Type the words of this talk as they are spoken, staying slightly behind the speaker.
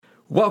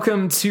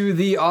Welcome to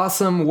the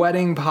Awesome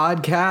Wedding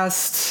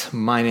Podcast.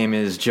 My name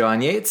is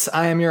John Yates.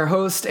 I am your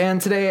host,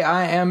 and today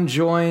I am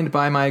joined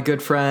by my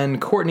good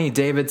friend, Courtney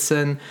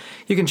Davidson.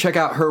 You can check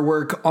out her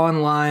work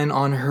online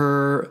on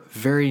her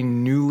very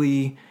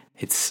newly,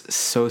 it's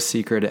so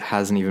secret it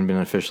hasn't even been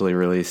officially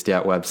released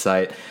yet,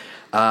 website,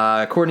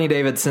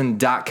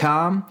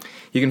 CourtneyDavidson.com.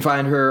 You can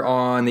find her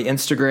on the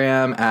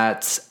Instagram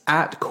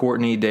at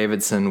Courtney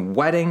Davidson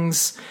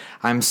Weddings.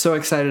 I'm so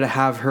excited to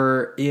have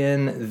her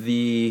in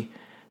the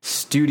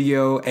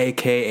studio,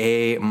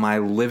 aka my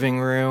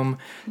living room,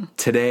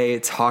 today,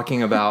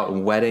 talking about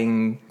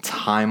wedding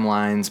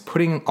timelines,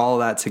 putting all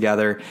that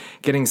together,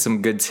 getting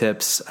some good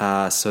tips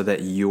so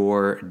that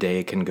your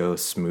day can go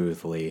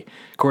smoothly.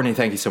 Courtney,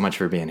 thank you so much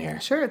for being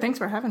here. Sure, thanks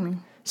for having me.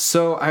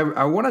 So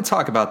I want to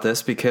talk about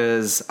this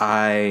because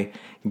I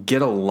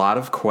get a lot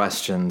of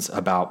questions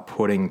about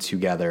putting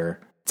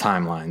together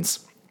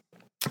timelines.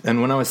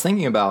 And when I was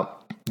thinking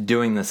about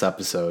doing this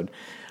episode,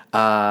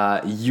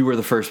 you were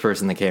the first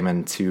person that came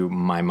into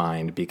my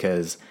mind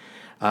because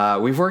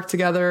we've worked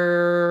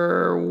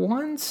together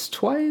once,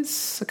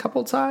 twice, a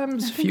couple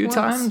times, a few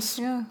times.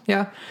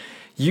 Yeah.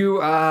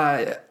 You,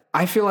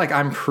 I feel like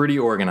I'm pretty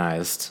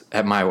organized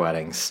at my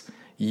weddings.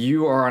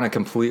 You are on a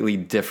completely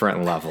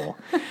different level.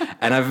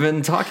 And I've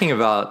been talking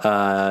about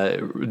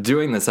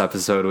doing this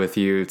episode with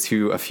you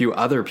to a few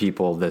other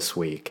people this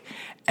week.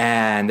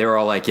 And they were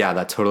all like, yeah,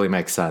 that totally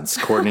makes sense.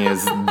 Courtney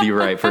is the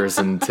right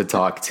person to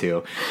talk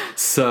to.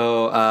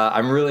 So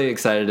I'm really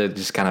excited to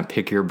just kind of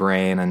pick your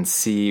brain and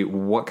see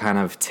what kind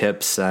of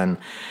tips and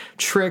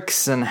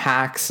tricks and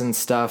hacks and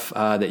stuff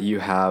that you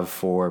have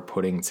for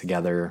putting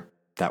together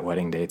that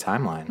wedding day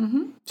timeline.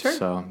 Mm-hmm. Sure.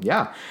 So,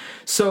 yeah.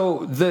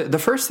 So the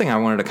first thing I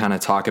wanted to kind of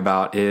talk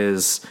about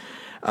is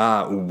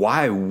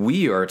why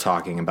we are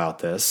talking about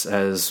this,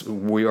 as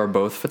we are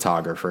both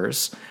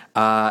photographers.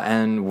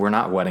 And we're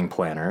not wedding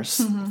planners,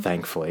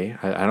 thankfully.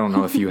 I don't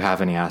know if you have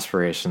any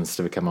aspirations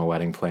to become a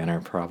wedding planner,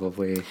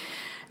 probably.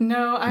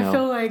 No, I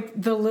feel like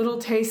the little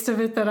taste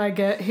of it that I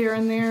get here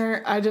and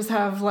there, I just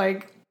have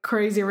like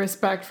crazy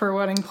respect for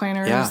wedding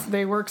planners. Yeah.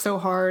 They work so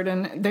hard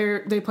and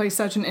they play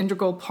such an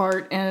integral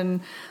part in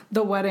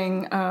the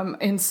wedding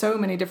in so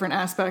many different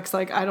aspects.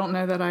 Like, I don't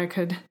know that I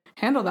could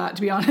handle that,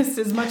 to be honest,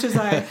 as much as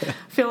I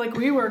feel like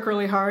we work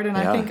really hard and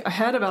I think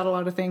ahead about a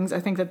lot of things. I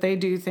think that they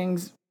do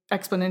things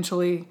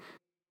exponentially,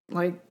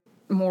 like,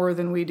 more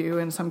than we do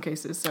in some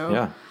cases. So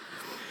yeah.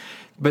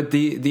 But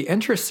the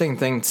interesting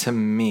thing to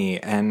me,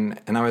 and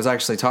I was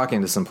actually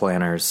talking to some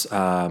planners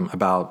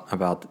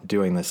about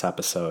doing this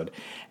episode,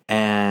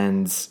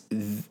 and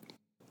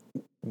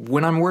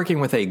when I'm working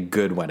with a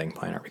good wedding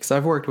planner, because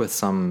I've worked with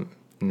some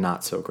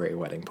not so great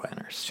wedding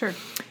planners. Sure.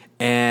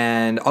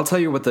 And I'll tell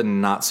you what the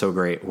not so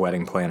great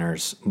wedding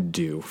planners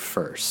do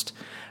first.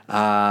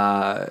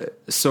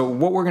 So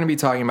what we're going to be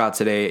talking about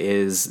today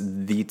is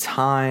the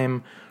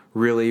time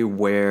really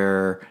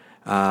where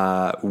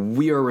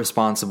we are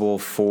responsible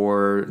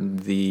for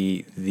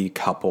the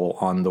couple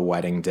on the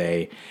wedding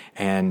day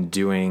and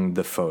doing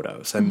the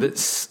photos. And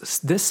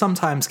this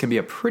sometimes can be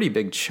a pretty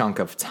big chunk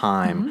of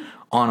time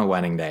on a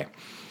wedding day.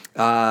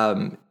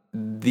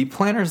 The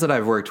planners that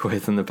I've worked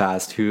with in the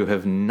past who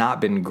have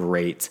not been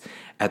great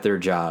at their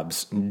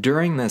jobs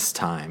during this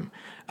time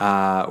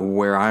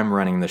where I'm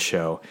running the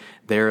show,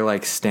 they're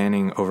like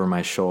standing over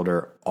my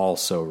shoulder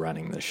also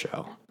running the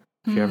show.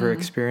 Have you ever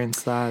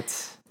experienced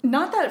that?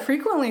 Not that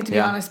frequently, to be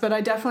honest, but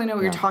I definitely know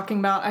what you're talking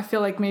about. I feel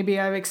like maybe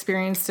I've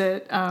experienced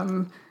it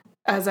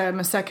as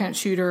I'm a second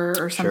shooter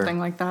or something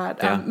like that.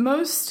 Yeah.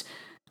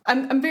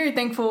 I'm very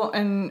thankful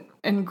and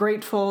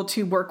grateful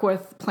to work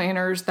with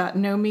planners that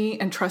know me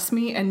and trust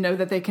me and know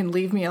that they can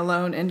leave me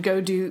alone and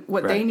go do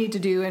what they need to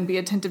do and be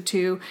attentive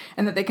to,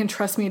 and that they can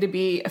trust me to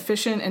be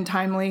efficient and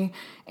timely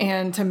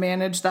and to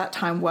manage that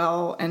time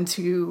well and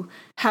to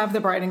have the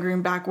bride and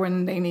groom back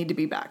when they need to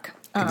be back.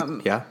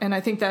 And I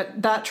think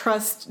that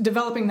trust,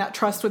 developing that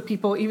trust with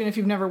people, even if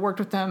you've never worked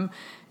with them,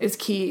 is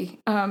key.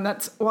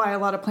 That's why a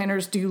lot of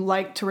planners do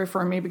like to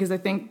refer me, because I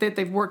think that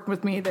they've worked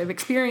with me, they've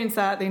experienced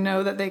that, they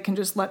know that they can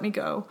just let me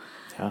go.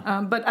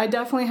 Yeah. But I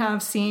definitely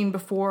have seen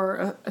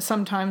before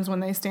sometimes when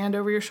they stand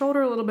over your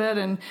shoulder a little bit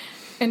and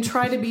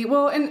try to be,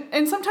 well,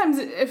 and sometimes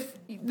if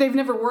they've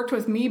never worked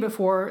with me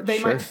before, they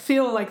might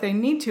feel like they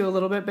need to a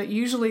little bit, but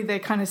usually they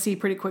kind of see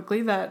pretty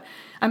quickly that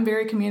I'm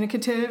very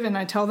communicative and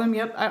I tell them,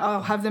 yep,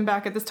 I'll have them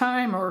back at this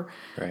time or,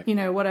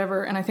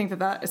 whatever. And I think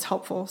that is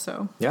helpful.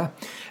 So, yeah.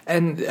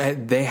 And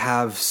they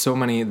have so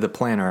many, the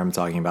planner I'm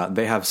talking about,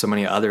 they have so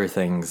many other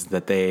things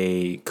that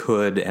they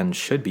could and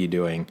should be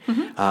doing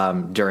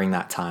during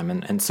that time.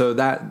 And so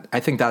that, I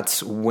think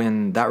that's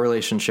when that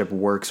relationship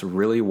works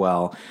really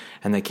well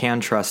and they can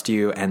trust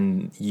you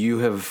and you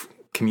have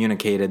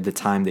communicated the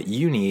time that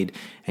you need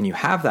and you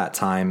have that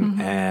time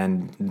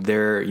and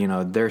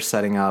they're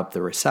setting up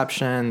the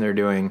reception, they're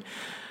doing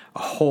a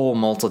whole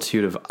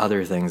multitude of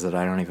other things that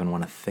I don't even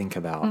want to think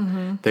about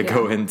that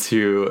go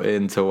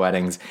into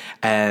weddings.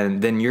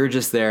 And then you're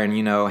just there and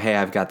hey,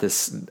 I've got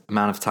this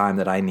amount of time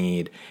that I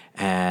need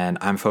and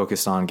I'm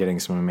focused on getting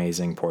some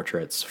amazing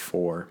portraits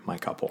for my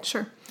couple.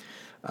 Sure.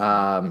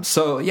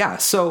 So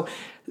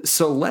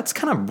let's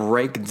kind of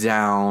break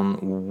down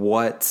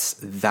what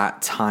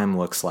that time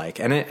looks like.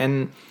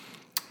 And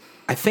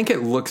I think it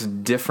looks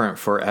different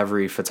for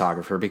every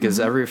photographer because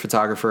every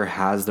photographer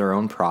has their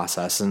own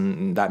process.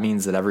 And that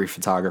means that every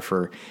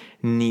photographer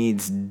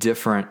needs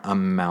different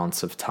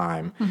amounts of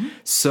time.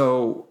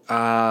 So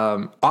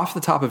off the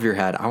top of your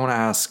head, I want to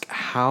ask,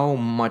 how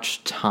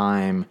much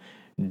time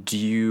do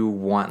you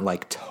want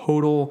like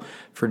total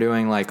for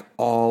doing like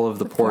all of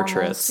the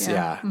portraits?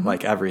 Formals,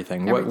 like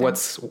everything.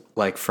 What's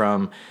like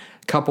from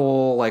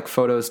couple like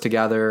photos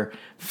together,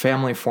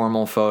 family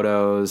formal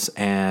photos,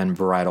 and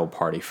bridal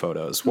party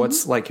photos?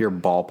 What's like your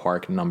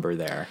ballpark number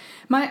there?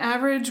 My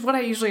average, what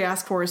I usually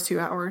ask for is 2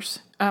 hours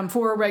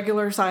for a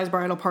regular size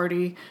bridal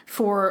party,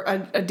 for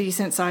a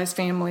decent sized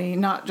family,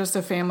 not just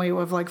a family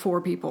of like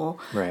 4 people.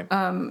 Right.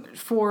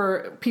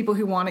 For people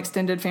who want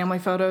extended family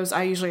photos,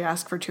 I usually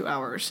ask for 2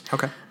 hours.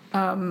 Okay.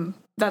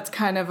 That's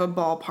kind of a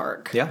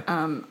ballpark. Yeah.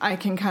 I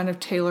can kind of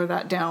tailor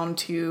that down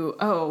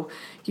to,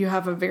 you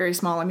have a very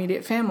small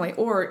immediate family,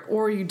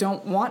 or you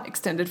don't want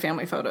extended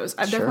family photos.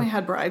 I've definitely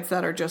had brides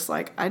that are just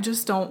like, I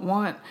just don't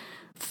want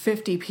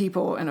 50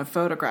 people in a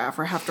photograph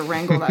or have to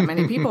wrangle that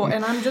many people.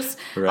 And I'm just,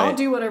 I'll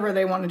do whatever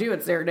they want to do.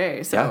 It's their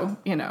day. So,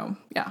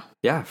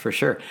 Yeah, for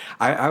sure.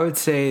 I would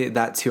say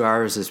that 2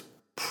 hours is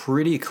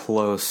pretty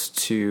close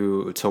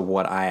to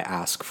what I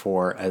ask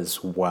for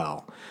as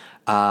well.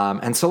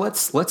 And so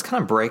let's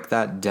kind of break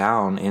that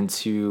down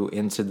into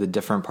the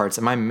different parts.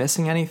 Am I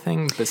missing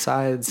anything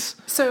besides?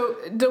 So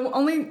the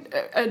only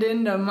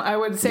addendum I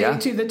would say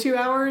to the 2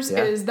 hours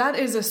is that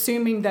is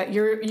assuming that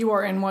you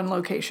are in one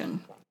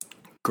location.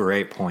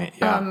 Great point.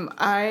 Yeah.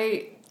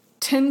 I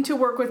tend to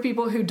work with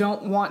people who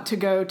don't want to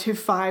go to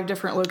 5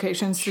 different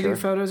locations to do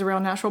photos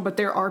around Nashville, but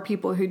there are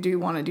people who do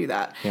want to do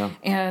that. Yeah.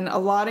 And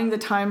allotting the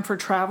time for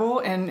travel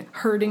and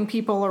herding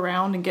people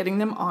around and getting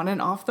them on and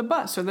off the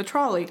bus or the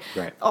trolley,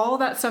 all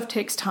that stuff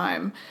takes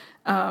time.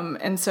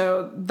 And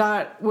so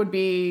that would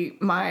be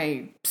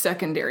my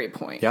secondary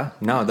point. Yeah,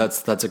 no,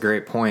 that's a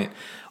great point.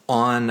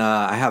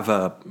 I have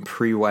a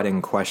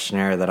pre-wedding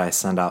questionnaire that I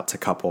send out to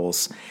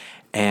couples.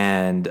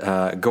 And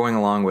going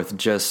along with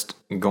just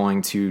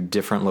going to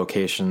different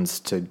locations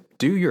to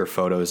do your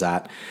photos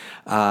at,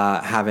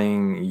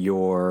 having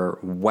your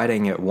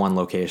wedding at one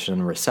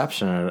location,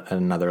 reception at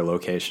another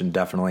location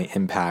definitely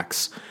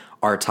impacts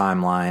our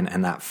timeline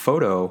and that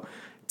photo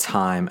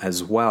time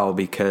as well.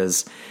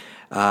 Because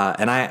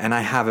and I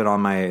have it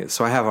on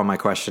my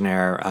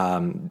questionnaire.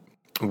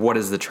 What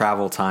is the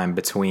travel time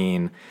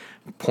between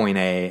point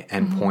A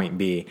and point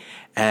B?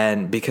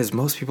 And because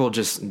most people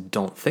just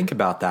don't think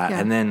about that.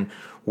 And then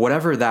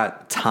whatever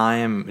that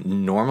time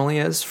normally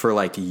is for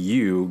like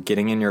you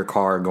getting in your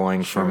car,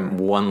 going from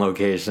one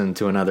location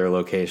to another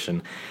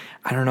location,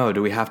 I don't know,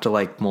 do we have to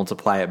like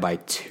multiply it by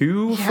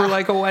 2 for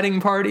like a wedding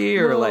party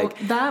or like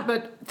that?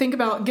 But think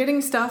about getting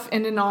stuff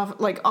in and off,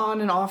 like on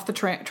and off the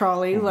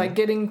trolley, like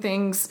getting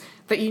things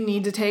that you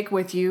need to take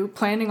with you,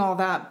 planning all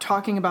that,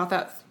 talking about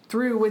that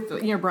through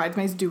with your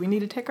bridesmaids. Do we need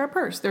to take our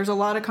purse? There's a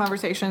lot of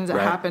conversations that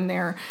happen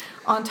there,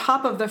 on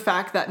top of the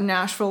fact that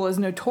Nashville is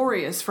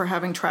notorious for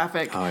having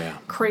traffic,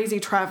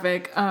 crazy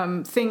traffic,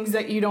 things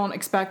that you don't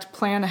expect,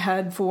 plan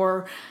ahead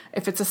for.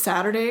 If it's a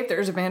Saturday, if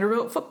there's a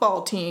Vanderbilt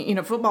football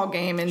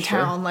game in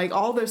town, like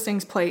all those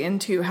things play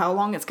into how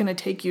long it's going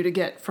to take you to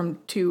get from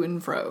to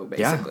and fro,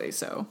 basically.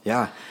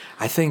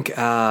 I think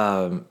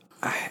I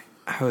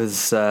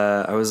was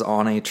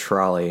on a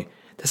trolley.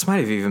 This might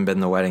have even been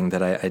the wedding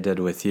that I did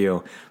with you.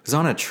 I was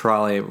on a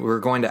trolley. We were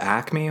going to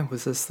Acme.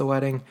 Was this the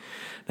wedding?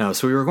 No.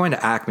 So we were going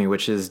to Acme,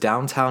 which is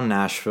downtown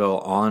Nashville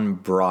on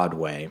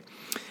Broadway.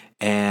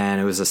 And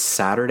it was a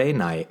Saturday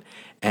night.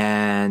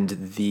 And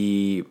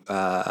the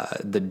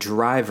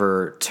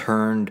driver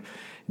turned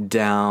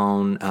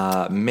down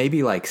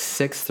maybe like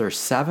 6th or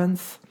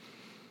 7th.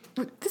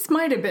 This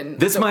might have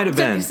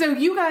been. So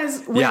you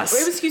guys were, yes.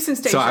 It was Houston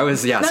Station. So I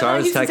was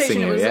texting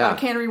Station. you. It was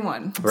Cannery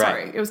 1. Right.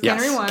 Sorry. It was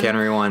Cannery 1.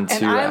 Cannery 1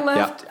 and I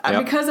left,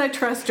 because I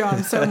trust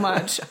John so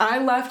much,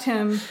 I left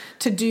him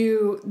to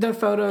do the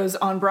photos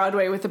on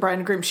Broadway with the bride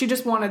and groom. She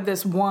just wanted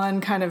this one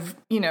kind of,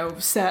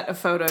 set of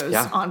photos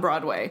on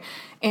Broadway.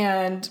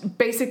 And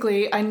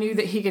basically, I knew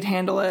that he could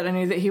handle it. I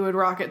knew that he would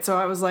rock it. So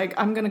I was like,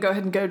 I'm going to go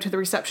ahead and go to the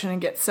reception and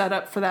get set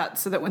up for that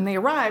so that when they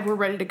arrive, we're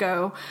ready to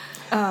go.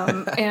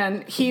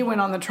 And he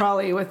went on the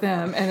trolley with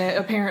them, and it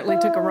apparently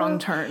took a wrong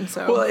turn.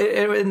 So well,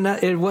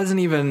 it wasn't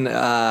even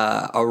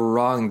a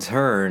wrong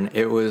turn.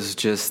 It was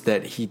just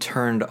that he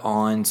turned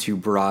on to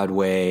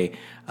Broadway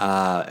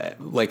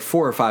like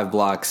 4 or 5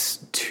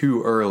 blocks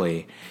too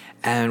early.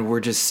 And we're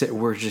just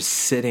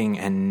sitting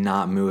and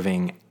not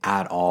moving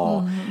at all.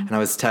 And I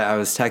was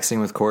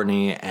texting with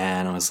Courtney,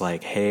 and I was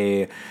like,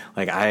 "Hey,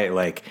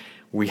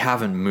 we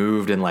haven't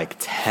moved in like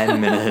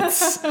 10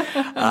 minutes.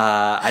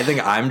 I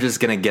think I'm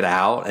just gonna get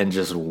out and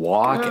just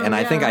walk."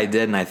 I think I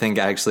did, and I think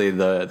actually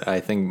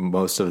I think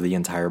most of the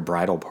entire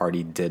bridal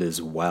party did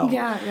as well.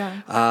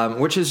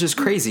 Which is just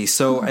crazy.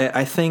 So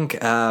I think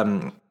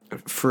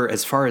for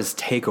as far as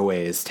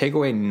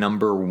takeaway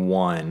number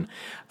one,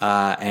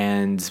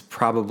 and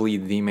probably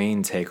the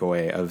main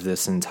takeaway of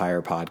this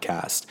entire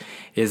podcast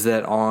is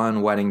that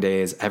on wedding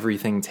days,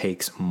 everything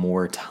takes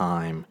more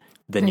time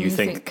than you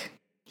think.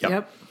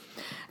 Yep.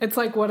 It's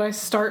like what I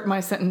start my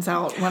sentence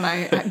out when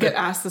I get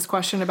asked this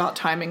question about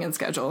timing and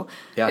schedule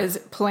is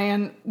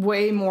plan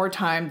way more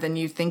time than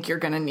you think you're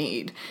going to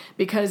need.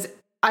 Because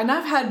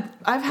I've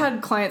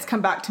had clients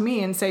come back to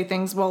me and say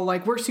things, well,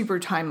 like, we're super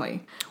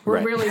timely.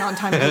 We're really on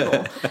time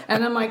people.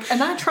 And I'm like,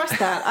 and I trust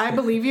that. I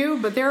believe you,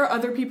 but there are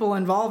other people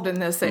involved in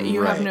this that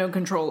you have no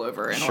control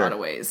over in a lot of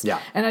ways. Yeah.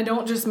 And I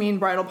don't just mean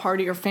bridal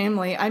party or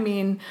family. I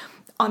mean,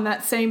 on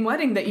that same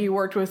wedding that you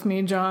worked with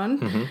me,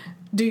 John,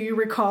 do you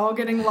recall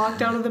getting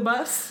locked out of the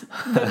bus?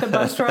 That the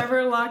bus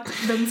driver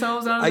locked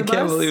themselves out of the bus? I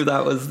can't believe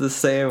that was the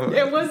same.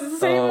 It was the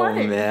same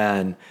wedding. Oh,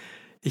 man.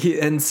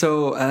 And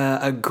so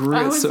a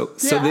group, the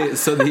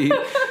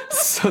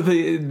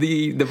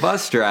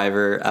bus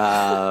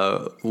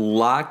driver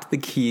locked the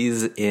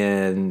keys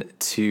in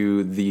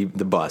to the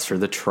bus or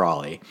the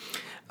trolley.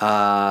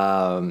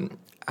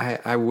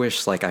 I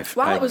wish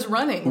while it was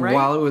running, right?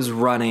 While it was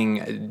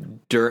running,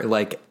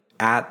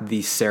 at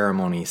the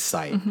ceremony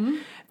site.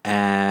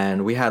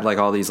 And we had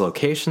all these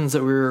locations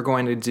that we were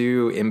going to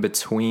do in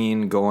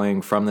between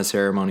going from the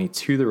ceremony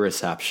to the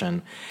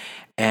reception.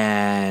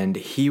 And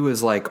he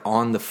was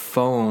on the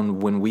phone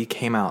when we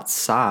came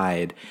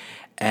outside,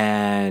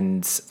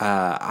 and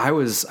I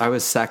was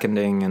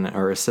seconding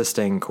or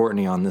assisting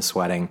Courtney on this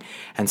wedding,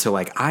 and so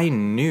I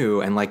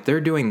knew, and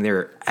they're doing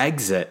their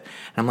exit,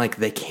 and I'm like,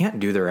 they can't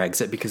do their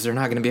exit because they're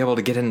not going to be able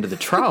to get into the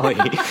trolley.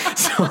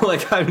 So I'm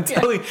like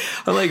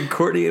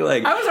Courtney,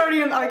 I was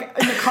already in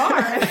the car.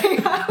 I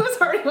think I was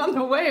already on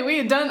the way.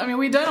 We'd done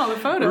all the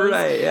photos.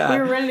 Right? Yeah. We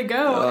were ready to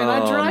go, and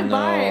I drive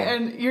by,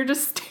 and you're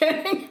just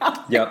standing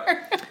out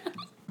there.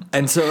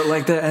 And so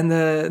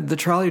the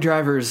trolley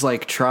driver's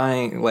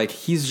trying,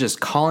 he's just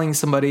calling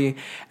somebody,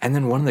 and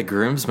then one of the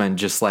groomsmen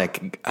just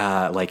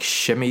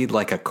shimmied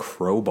like a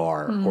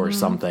crowbar or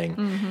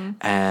something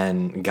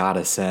and got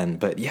us in.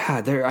 But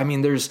yeah,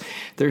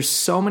 there's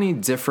so many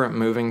different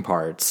moving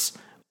parts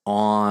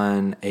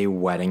on a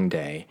wedding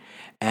day.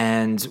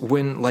 And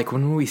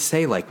when we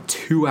say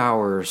 2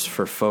 hours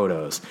for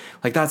photos,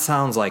 that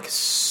sounds like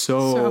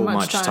so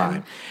much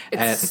time.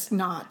 It's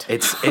not.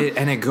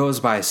 And it goes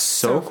by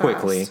so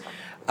quickly.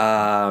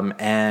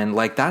 And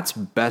that's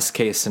best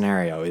case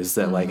scenario is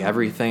that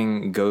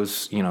everything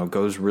goes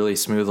really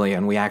smoothly,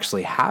 and we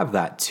actually have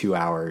that 2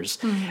 hours.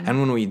 And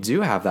when we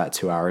do have that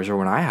 2 hours, or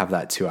when I have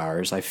that 2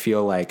 hours, I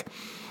feel like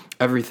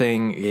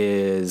everything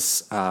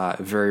is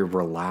very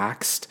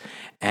relaxed.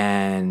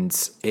 And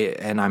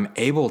I'm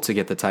able to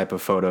get the type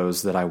of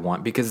photos that I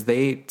want because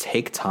they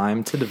take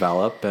time to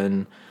develop.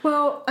 And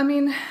well, I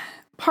mean,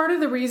 part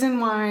of the reason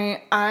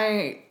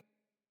why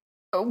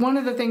one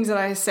of the things that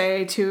I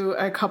say to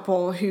a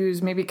couple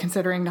who's maybe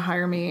considering to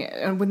hire me,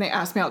 and when they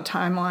ask me out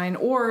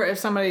timeline, or if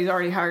somebody's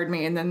already hired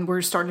me and then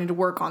we're starting to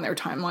work on their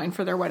timeline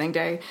for their wedding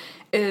day,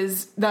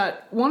 is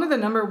that one of the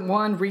number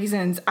one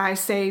reasons I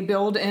say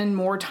build in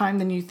more time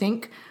than you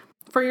think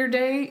for your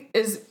day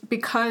is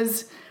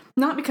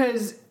not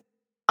because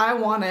I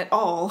want it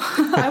all.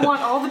 I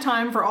want all the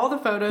time for all the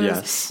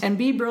photos and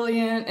be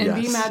brilliant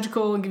and be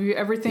magical and give you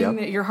everything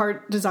that your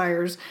heart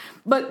desires.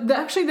 But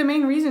actually the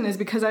main reason is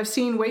because I've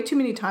seen way too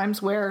many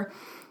times where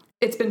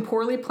it's been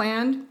poorly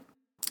planned.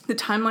 The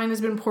timeline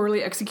has been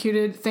poorly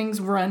executed. Things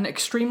run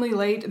extremely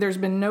late. There's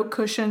been no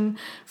cushion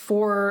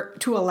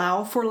to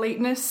allow for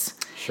lateness.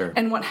 Sure.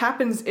 And what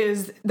happens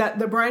is that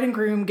the bride and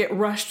groom get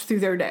rushed through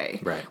their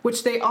day,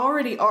 which they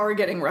already are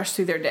getting rushed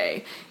through their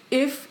day.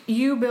 If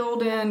you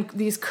build in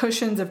these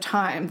cushions of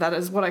time, that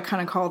is what I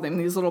kind of call them,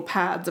 these little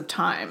pads of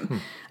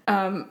time.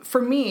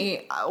 For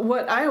me,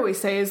 what I always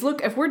say is,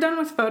 look, if we're done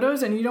with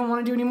photos and you don't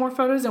want to do any more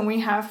photos and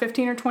we have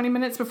 15 or 20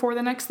 minutes before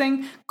the next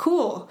thing,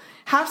 cool.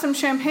 Have some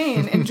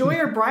champagne. Enjoy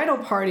your bridal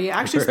party.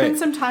 Actually spend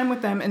some time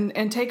with them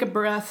and take a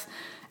breath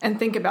and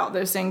think about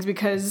those things,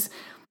 because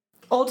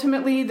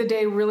ultimately the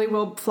day really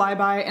will fly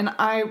by. And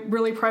I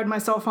really pride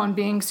myself on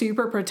being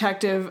super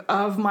protective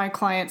of my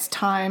clients'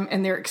 time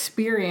and their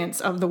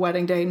experience of the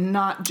wedding day,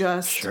 not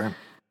just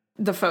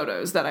the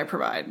photos that I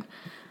provide.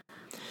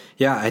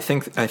 Yeah, I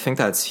think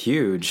that's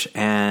huge.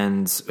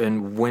 And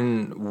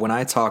when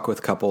I talk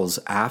with couples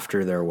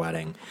after their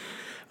wedding,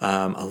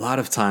 a lot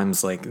of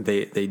times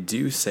they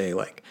do say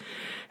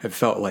it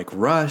felt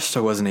rushed. I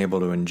wasn't able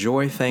to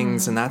enjoy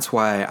things, and that's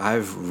why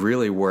I've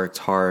really worked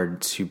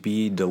hard to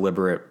be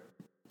deliberate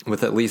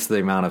with at least the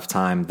amount of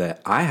time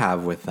that I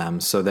have with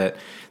them, so that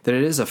it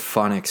is a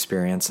fun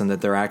experience and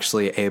that they're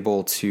actually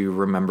able to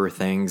remember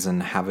things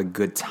and have a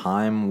good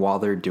time while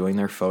they're doing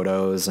their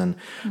photos. And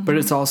but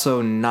it's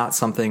also not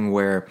something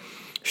where,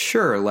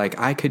 sure,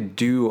 I could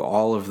do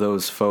all of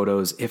those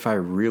photos if I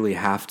really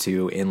have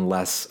to in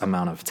less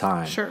amount of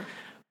time. Sure.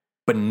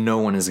 But no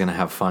one is going to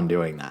have fun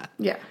doing that.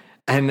 Yeah.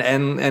 and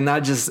that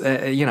just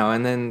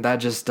and then that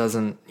just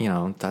doesn't,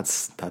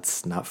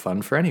 that's not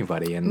fun for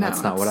anybody, and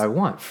that's not what I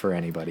want for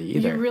anybody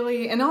either. You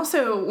really, and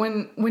also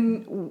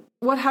when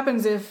what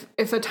happens if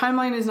a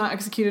timeline is not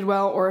executed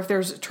well, or if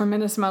there's a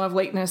tremendous amount of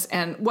lateness,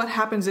 and what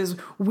happens is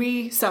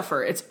we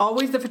suffer. It's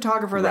always the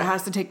photographer that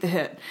has to take the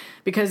hit,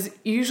 because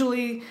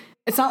usually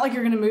it's not like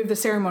you're going to move the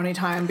ceremony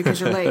time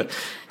because you're late.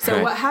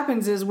 So what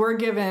happens is we're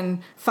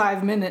given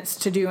 5 minutes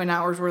to do an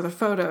hour's worth of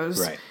photos.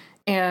 Right.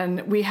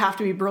 And we have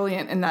to be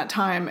brilliant in that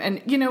time.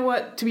 And you know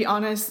what, to be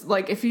honest,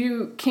 like if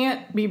you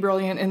can't be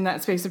brilliant in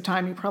that space of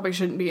time, you probably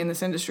shouldn't be in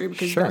this industry,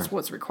 because that's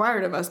what's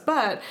required of us.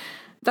 But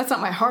that's not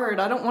my heart.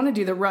 I don't want to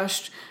do the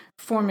rushed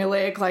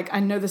formulaic, like I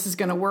know this is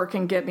going to work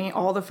and get me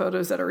all the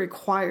photos that are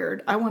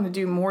required. I want to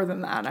do more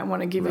than that. I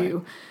want to give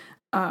you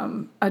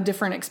a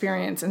different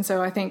experience. And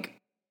so I think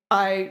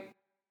I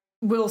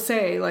will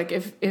say, like,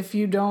 if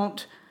you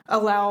don't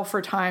allow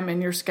for time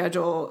in your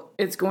schedule,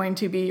 it's going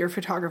to be your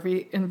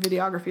photography and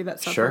videography that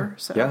suffer. Sure.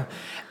 So. Yeah.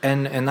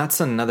 And that's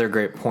another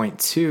great point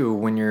too,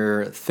 when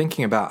you're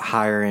thinking about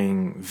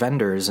hiring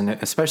vendors, and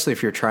especially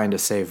if you're trying to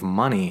save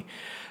money,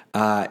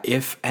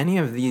 if any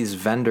of these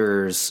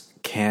vendors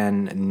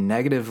can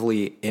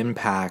negatively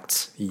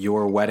impact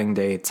your wedding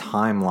day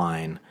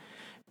timeline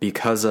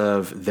because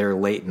of their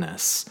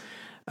lateness.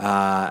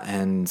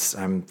 And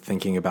I'm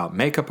thinking about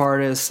makeup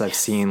artists. I've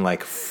seen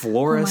like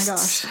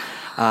florists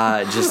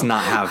just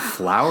not have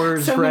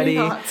flowers ready,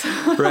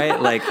 right?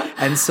 Like,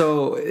 and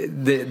so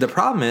the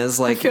problem is,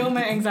 like, I feel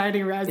my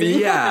anxiety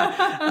rising.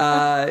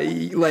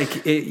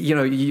 Like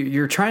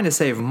you're trying to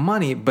save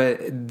money, but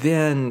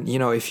then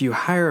if you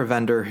hire a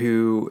vendor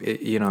who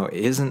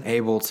isn't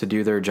able to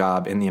do their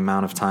job in the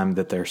amount of time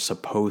that they're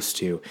supposed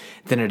to,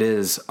 then it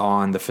is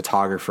on the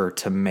photographer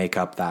to make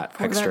up that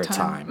extra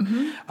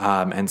time.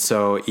 And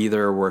so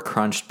either we're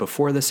crunched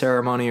before the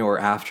ceremony or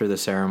after the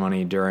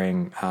ceremony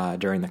during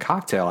the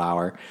cocktail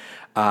hour.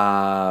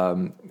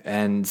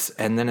 And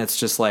then it's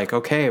just like,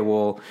 okay,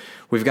 well,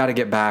 we've got to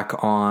get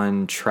back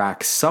on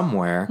track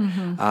somewhere.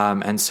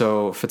 And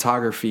so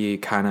photography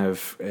kind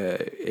of,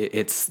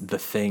 it's the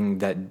thing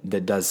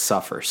that does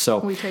suffer. So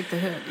we take the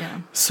hit.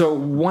 Yeah. So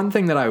one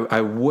thing that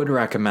I would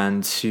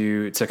recommend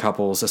to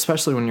couples,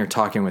 especially when you're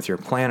talking with your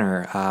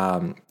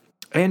planner,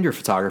 and your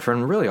photographer,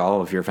 and really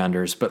all of your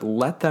vendors, but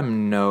let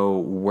them know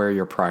where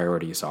your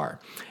priorities are.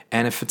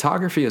 And if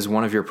photography is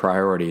one of your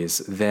priorities,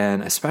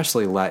 then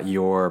especially let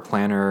your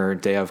planner,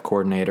 day of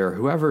coordinator,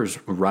 whoever's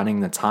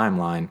running the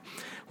timeline,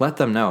 let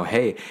them know,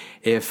 hey,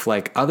 if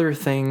like other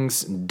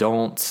things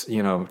don't,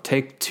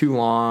 take too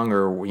long,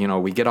 or,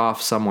 we get off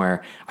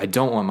somewhere, I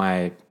don't want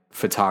my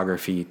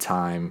photography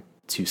time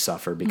to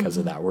suffer because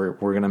of that. We're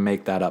going to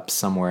make that up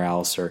somewhere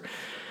else, or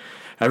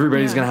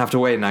everybody's going to have to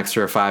wait an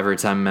extra 5 or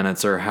 10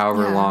 minutes or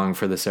however long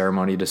for the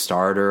ceremony to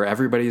start, or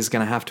everybody's going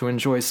to have to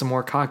enjoy some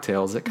more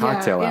cocktails at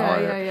cocktail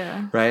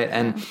hour. Right.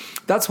 And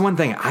that's one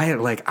thing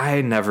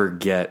I never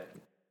get.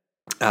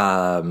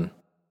 I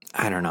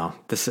don't know.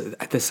 This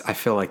I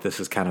feel like this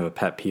is kind of a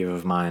pet peeve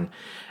of mine.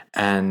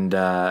 And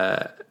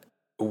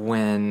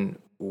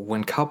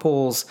when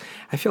couples,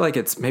 I feel like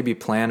it's maybe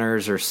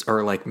planners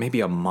or like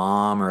maybe a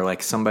mom or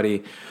like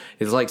somebody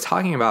is like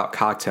talking about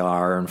cocktail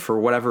hour, and for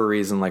whatever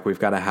reason, like we've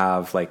got to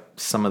have like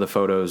some of the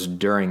photos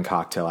during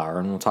cocktail hour,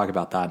 and we'll talk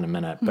about that in a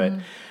minute. But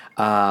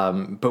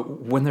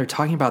when they're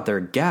talking about their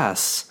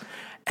guests,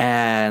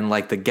 and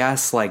like the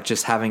guests like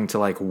just having to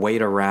like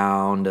wait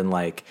around and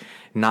like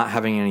not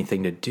having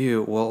anything to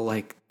do, well,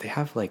 like they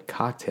have like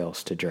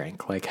cocktails to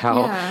drink. Like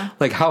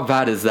how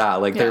bad is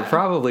that? Like they're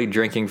probably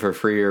drinking for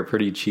free or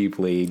pretty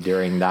cheaply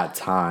during that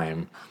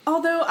time.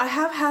 Although I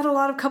have had a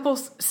lot of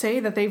couples say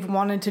that they've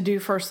wanted to do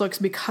first looks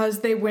because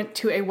they went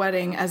to a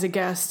wedding as a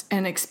guest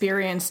and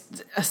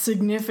experienced a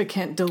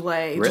significant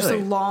delay, just a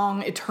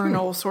long,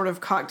 eternal sort of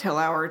cocktail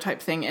hour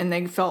type thing. And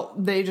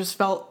they just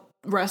felt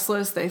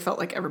restless. They felt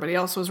like everybody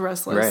else was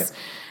restless. Right.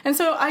 And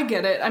so I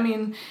get it. I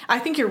mean, I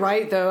think you're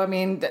right, though. I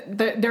mean,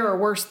 there are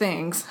worse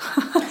things.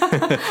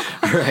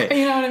 Right.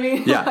 You know what I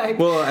mean? Yeah. Like,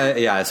 well,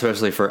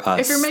 especially for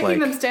us. If you're making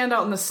them stand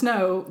out in the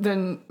snow,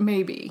 then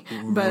maybe.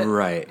 But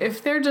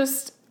if they're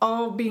just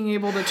all being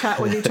able to chat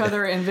with each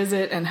other and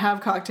visit and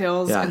have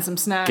cocktails and some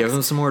snacks. Give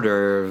them some hors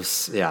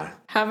d'oeuvres. Yeah.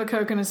 Have a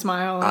Coke and a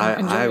smile.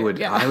 And I would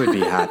be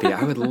happy.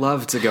 I would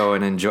love to go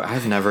and enjoy.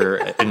 I've never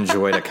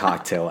enjoyed a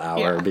cocktail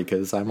hour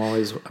because I'm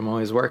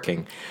always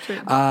working.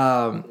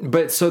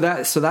 But so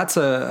that's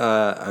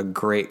a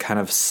great kind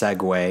of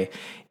segue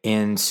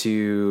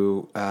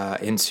into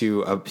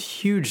a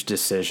huge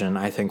decision.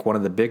 I think one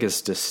of the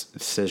biggest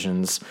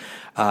decisions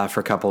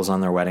for couples on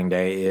their wedding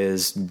day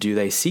is, do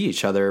they see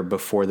each other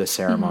before the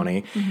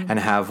ceremony and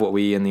have what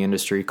we in the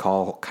industry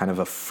call kind of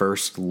a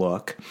first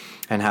look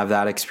and have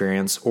that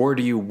experience, or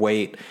do you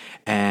wait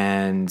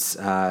and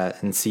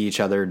see each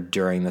other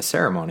during the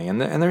ceremony?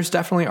 And there's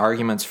definitely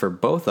arguments for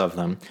both of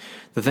them.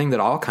 The thing that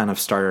all kind of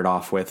started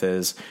off with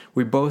is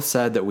we both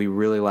said that we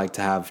really like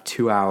to have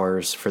 2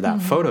 hours for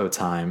that photo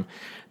time.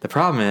 The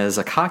problem is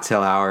a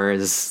cocktail hour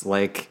is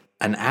like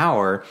an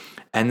hour,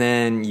 and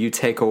then you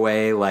take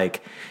away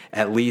like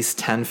at least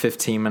 10,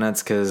 15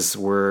 minutes because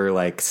we're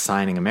like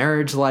signing a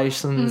marriage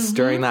license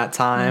during that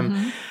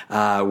time.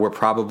 We're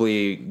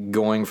probably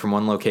going from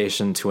one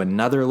location to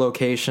another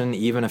location,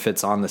 even if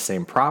it's on the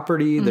same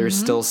property. There's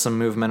still some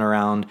movement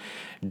around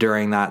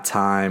during that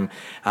time.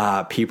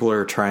 People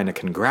are trying to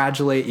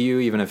congratulate you,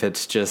 even if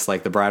it's just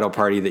like the bridal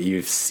party that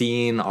you've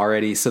seen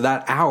already. So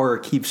that hour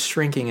keeps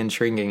shrinking and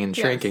shrinking and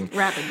shrinking. Yes,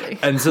 rapidly.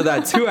 And so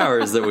that 2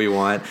 hours that we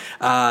want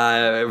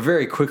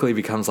very quickly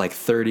becomes like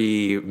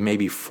 30,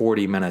 maybe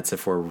 40 minutes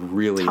if we're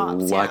really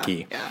Tops,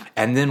 lucky. yeah.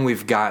 And then we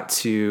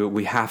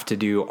have to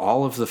do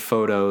all of the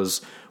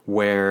photos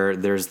where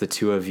there's the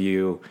two of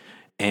you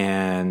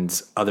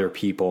and other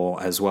people,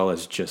 as well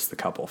as just the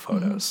couple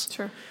photos.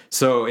 Sure.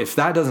 So if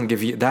that doesn't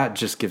give you, that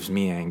just gives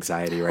me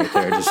anxiety right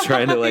there, just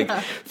trying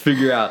to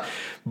figure out.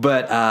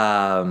 But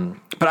I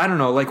don't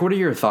know, like, what are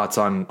your thoughts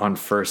on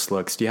first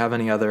looks? Do you have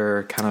any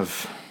other kind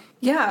of...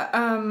 Yeah,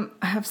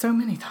 I have so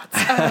many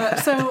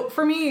thoughts. So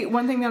for me,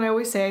 one thing that I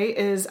always say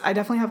is I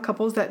definitely have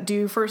couples that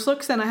do first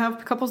looks, and I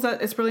have couples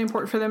that it's really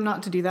important for them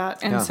not to do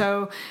that. And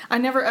so I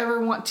never ever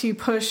want to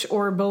push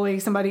or bully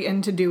somebody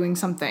into doing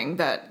something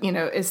that,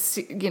 is,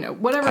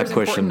 whatever is important. I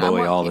push and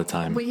bully all the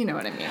time. Well, you know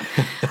what I mean.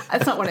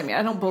 That's not what I mean.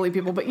 I don't bully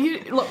people, but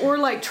or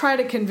like try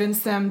to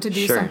convince them to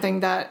do something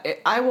that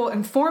I will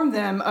inform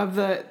them of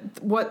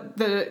what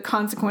the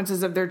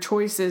consequences of their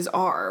choices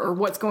are, or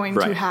what's going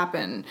to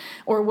happen,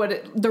 or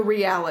what the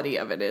reality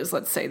of it is.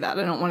 Let's say that.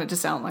 I don't want it to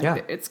sound like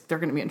they're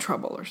going to be in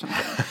trouble or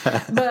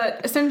something.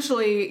 But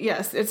essentially,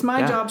 yes, it's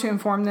my job to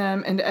inform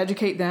them and to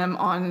educate them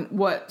on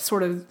what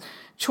sort of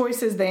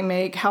choices they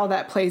make, how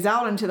that plays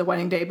out into the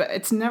wedding day. But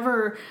it's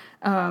never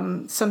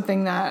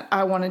something that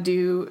I want to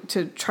do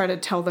to try to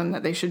tell them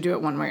that they should do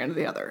it one way or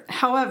the other.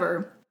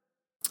 However,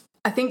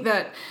 I think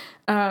that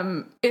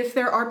if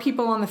there are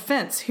people on the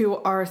fence who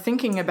are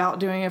thinking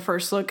about doing a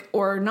first look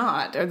or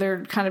not, or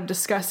they're kind of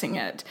discussing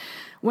it,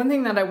 one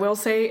thing that I will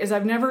say is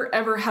I've never,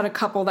 ever had a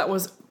couple that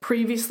was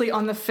previously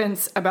on the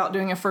fence about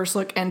doing a first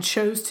look and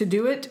chose to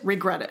do it,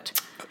 regret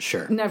it.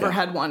 Sure. Never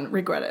had one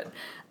regret it.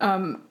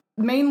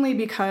 Mainly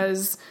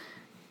because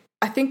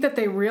I think that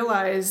they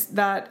realize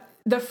that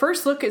the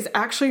first look is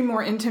actually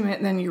more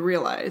intimate than you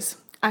realize.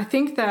 I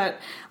think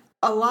that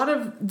a lot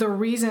of the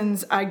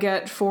reasons I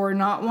get for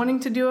not wanting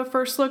to do a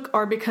first look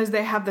are because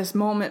they have this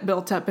moment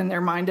built up in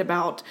their mind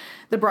about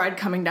the bride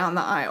coming down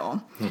the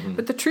aisle.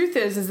 But the truth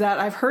is that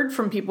I've heard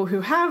from people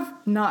who have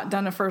not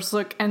done a first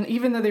look, and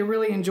even though they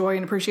really enjoy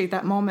and appreciate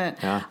that moment,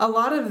 a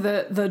lot of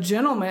the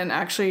gentlemen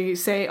actually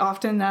say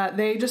often that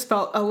they just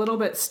felt a little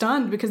bit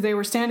stunned because they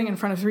were standing in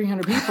front of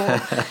 300 people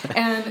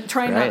and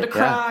trying not to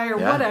cry or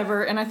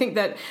whatever. And I think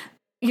that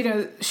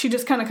she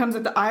just kind of comes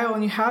up the aisle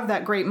and you have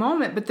that great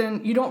moment, but then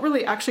you don't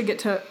really actually get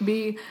to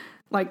be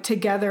like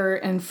together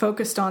and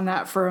focused on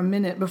that for a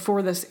minute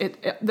before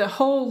the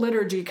whole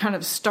liturgy kind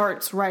of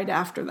starts right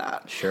after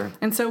that. Sure.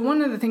 And so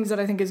one of the things that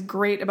I think is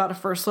great about a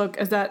first look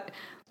is that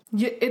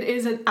it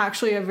is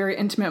actually a very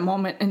intimate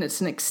moment, and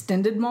it's an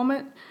extended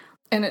moment,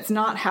 and it's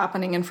not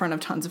happening in front of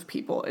tons of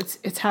people.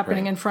 It's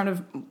happening in front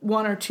of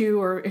one or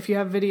two, or if you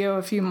have video,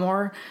 a few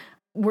more.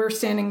 We're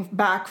standing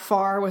back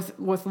far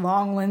with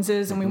long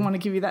lenses, and we want to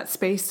give you that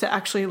space to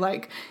actually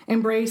like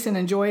embrace and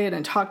enjoy it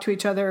and talk to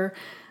each other.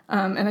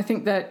 And I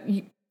think that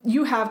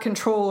you have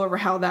control over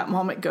how that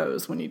moment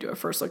goes when you do a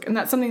first look. And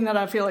that's something that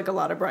I feel like a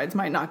lot of brides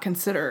might not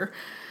consider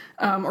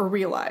or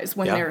realize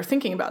when they're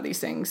thinking about these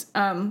things.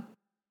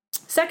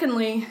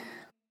 Secondly,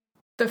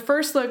 the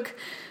first look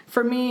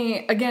for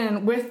me,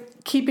 again, with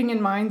keeping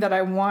in mind that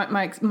I want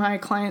my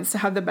clients to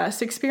have the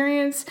best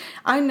experience,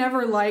 I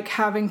never like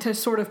having to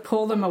sort of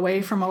pull them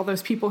away from all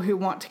those people who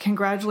want to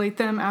congratulate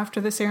them after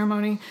the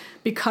ceremony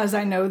because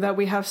I know that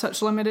we have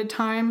such limited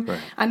time. Right.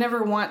 I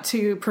never want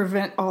to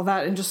prevent all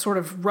that and just sort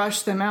of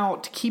rush them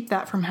out to keep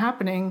that from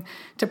happening,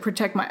 to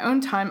protect my own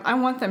time. I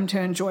want them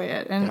to enjoy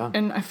it.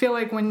 And I feel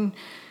like when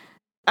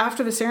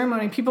after the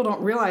ceremony, people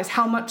don't realize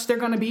how much they're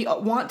going to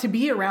want to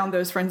be around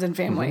those friends and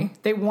family.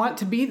 They want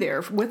to be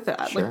there with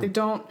that. Sure. Like they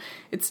don't,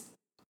 it's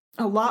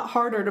a lot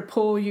harder to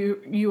pull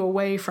you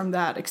away from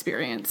that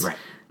experience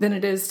than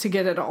it is to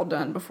get it all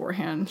done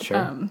beforehand.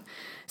 Sure.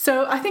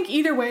 So I think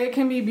either way it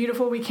can be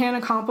beautiful. We can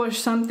accomplish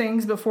some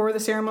things before the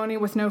ceremony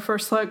with no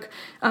first look,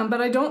 but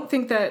I don't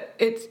think that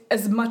it's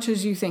as much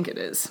as you think it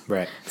is.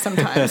 Right.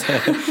 Sometimes.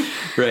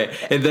 Right.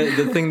 And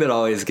the thing that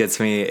always gets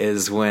me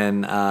is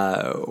when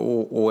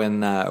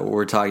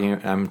we're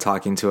talking. I'm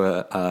talking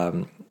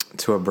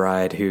to a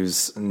bride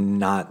who's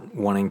not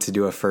wanting to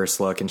do a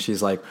first look, and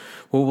she's like,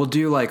 "Well, we'll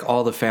do like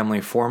all the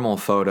family formal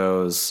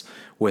photos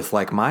with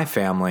like my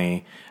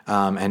family."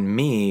 And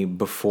me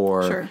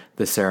before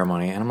the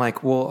ceremony. And I'm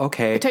like, well,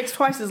 okay. It takes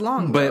twice as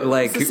long. But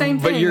like, it's the same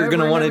thing, but you're going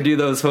to want to do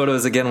those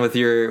photos again with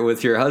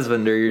your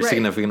husband or your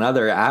significant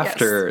other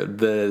after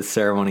the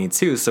ceremony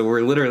too. So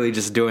we're literally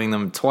just doing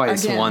them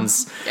twice,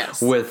 once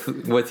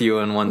with you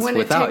and once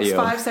without you.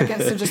 When it takes 5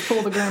 seconds to just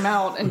pull the groom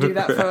out and do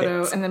that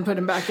photo and then put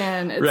him back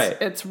in,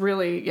 it's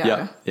really,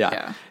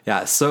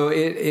 Yeah. So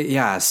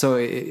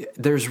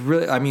there's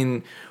really, I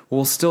mean,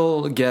 we'll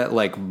still get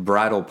like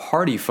bridal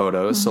party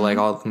photos. So like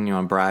all,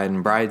 bride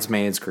and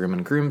bridesmaids, groom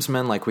and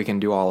groomsmen, like we can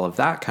do all of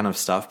that kind of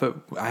stuff. But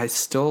I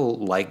still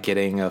like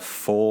getting a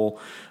full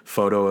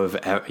photo of,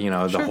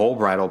 the whole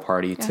bridal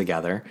party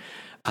together.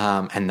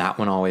 And that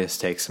one always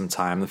takes some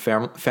time. The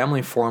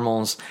family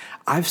formals,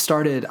 I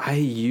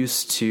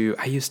used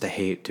to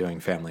hate doing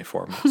family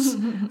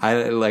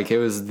formals. It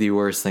was the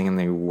worst thing in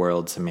the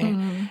world to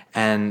me.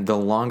 And the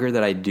longer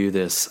that I do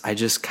this, I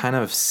just kind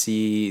of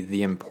see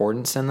the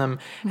importance in them,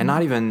 and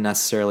not even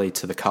necessarily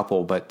to the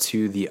couple, but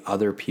to the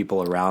other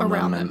people around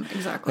them. And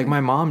exactly. Like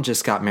my mom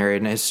just got married,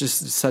 and it's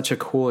just such a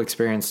cool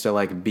experience to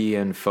like be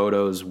in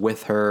photos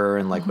with her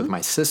and like with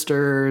my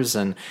sisters,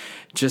 and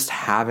just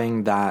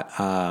having that,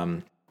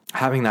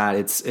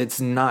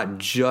 it's not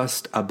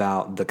just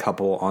about the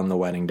couple on the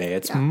wedding day.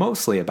 It's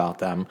mostly about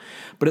them,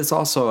 but it's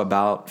also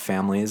about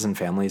families and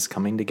families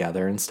coming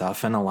together and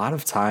stuff. And a lot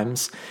of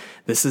times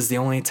this is the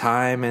only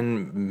time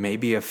in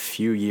maybe a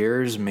few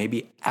years,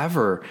 maybe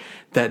ever,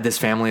 that this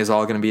family is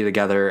all going to be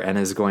together and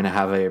is going to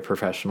have a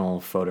professional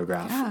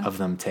photograph of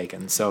them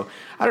taken. So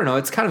I don't know,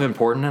 it's kind of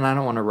important, and I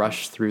don't want to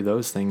rush through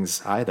those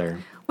things either.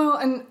 Well,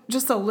 and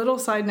just a little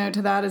side note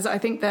to that is I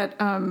think that,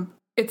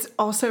 it's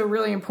also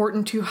really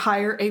important to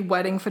hire a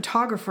wedding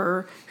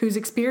photographer who's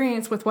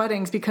experienced with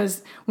weddings,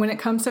 because when it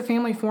comes to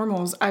family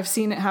formals, I've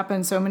seen it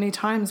happen so many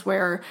times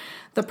where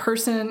the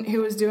person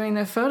who was doing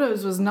the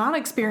photos was not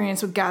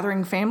experienced with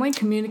gathering family,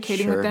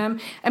 communicating with them,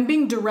 and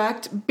being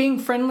direct, being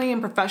friendly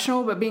and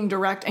professional, but being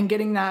direct and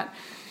getting that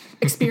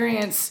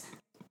experience,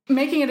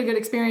 making it a good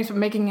experience, but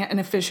making it an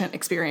efficient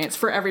experience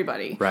for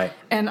everybody. Right.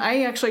 And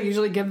I actually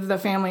usually give the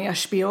family a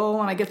spiel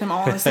when I get them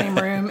all in the same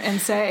room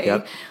and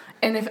say...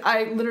 And if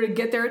I literally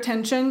get their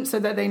attention so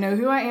that they know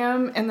who I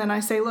am, and then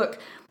I say, look,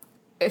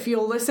 if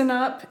you'll listen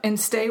up and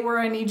stay where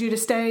I need you to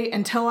stay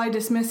until I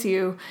dismiss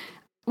you,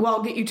 well,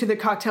 I'll get you to the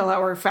cocktail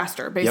hour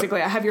faster.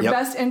 Basically, I have your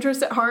best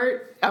interest at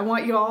heart. I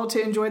want you all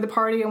to enjoy the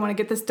party. I want to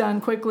get this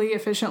done quickly,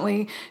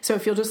 efficiently. So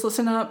if you'll just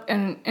listen up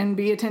and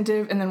be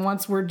attentive, and then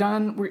once we're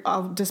done,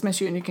 I'll dismiss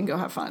you and you can go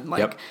have fun.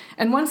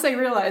 And once they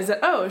realize that,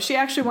 oh, she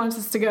actually wants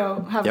us to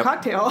go have a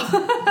cocktail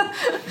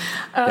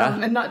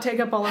and not take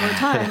up all of our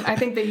time, I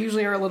think they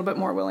usually are a little bit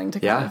more willing to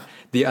kind of.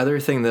 The other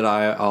thing that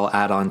I'll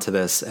add on to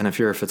this, and if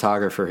you're a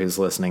photographer who's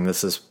listening,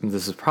 this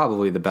is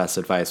probably the best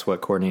advice,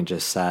 what Courtney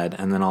just said,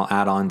 and then I'll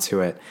add on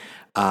to it.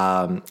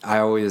 I'll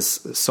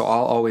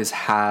always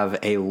have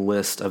a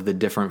list of the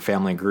different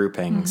family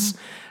groupings,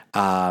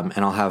 and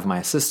I'll have my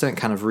assistant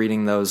kind of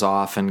reading those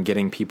off and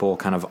getting people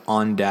kind of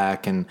on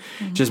deck and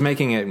just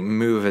making it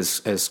move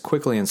as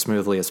quickly and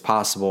smoothly as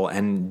possible.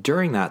 And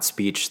during that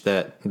speech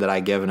that I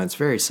give, and it's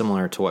very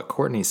similar to what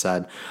Courtney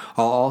said,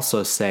 I'll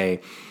also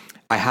say,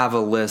 I have a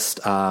list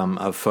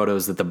of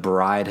photos that the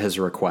bride has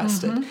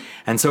requested.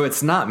 And so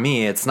it's not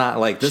me. It's not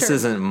like this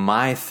isn't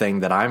my thing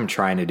that I'm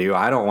trying to do.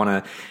 I don't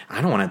want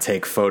to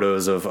take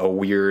photos of a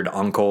weird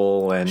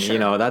uncle and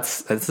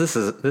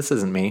this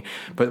isn't me.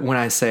 But when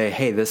I say,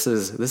 hey, this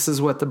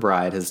is what the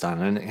bride has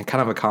done, and it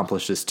kind of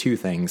accomplishes two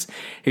things.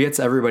 It gets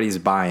everybody's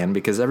buy-in,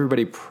 because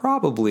everybody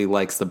probably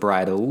likes the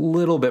bride a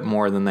little bit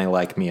more than they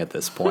like me at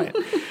this point.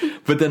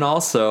 But then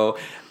also,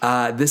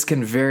 this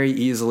can very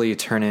easily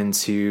turn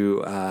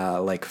into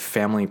like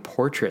family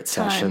portrait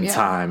session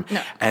time.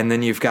 No. And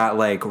then you've got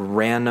like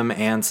random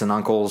aunts and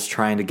uncles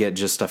trying to get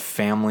just a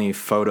family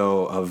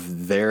photo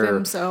of their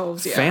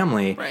themselves,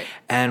 family. Right.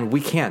 And we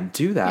can't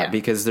do that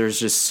because there's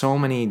just so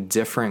many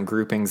different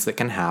groupings that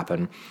can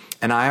happen.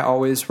 And I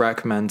always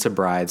recommend to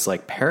brides,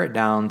 like, pare it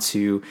down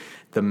to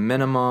the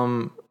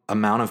minimum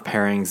amount of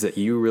pairings that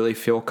you really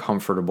feel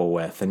comfortable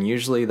with. And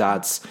usually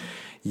that's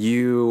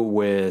you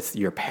with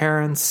your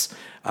parents,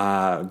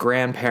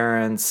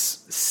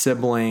 grandparents,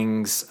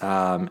 siblings,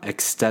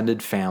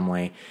 extended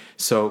family.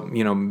 So,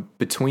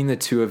 between the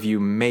two of you,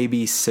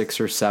 maybe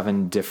 6 or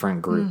 7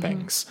 different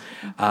groupings.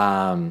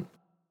 And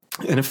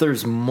if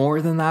there's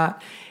more than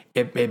that,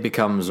 it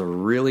becomes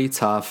really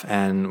tough.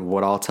 And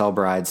what I'll tell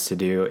brides to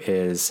do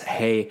is,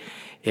 hey,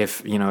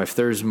 if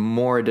there's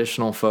more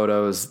additional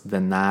photos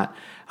than that,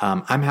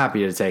 I'm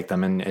happy to take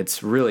them, and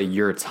it's really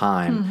your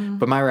time.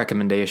 But my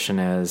recommendation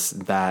is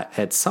that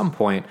at some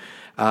point,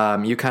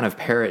 you kind of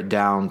pare it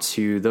down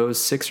to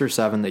those 6 or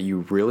 7 that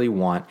you really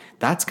want.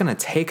 That's going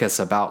to take us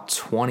about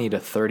 20 to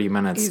 30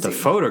 minutes to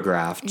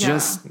photograph,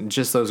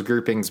 just those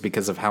groupings,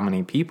 because of how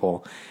many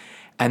people.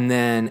 And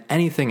then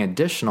anything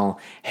additional,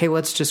 hey,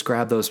 let's just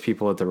grab those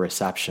people at the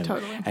reception.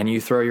 Totally. And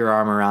you throw your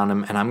arm around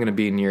them, and I'm going to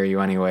be near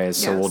you anyways,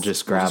 so we'll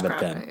just grab it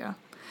then.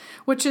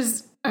 Which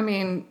is,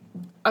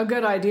 a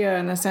good idea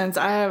in the sense,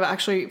 I have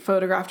actually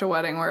photographed a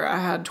wedding where I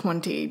had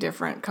 20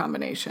 different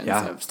combinations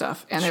of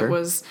stuff, and it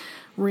was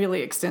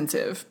really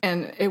extensive.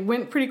 And it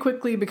went pretty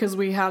quickly because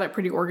we had it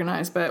pretty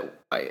organized,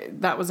 but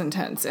that was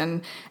intense.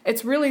 And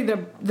it's really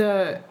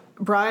the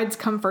bride's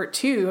comfort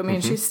too. I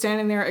mean, she's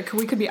standing there.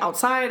 We could be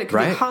outside. It could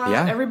be hot.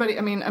 Yeah. Everybody.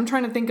 I mean, I'm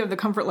trying to think of the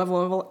comfort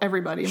level of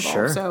everybody involved.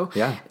 Sure. So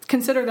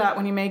consider that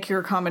when you make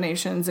your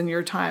combinations and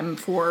your time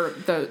for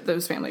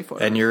those family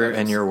photos. And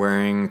you're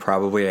wearing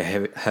probably a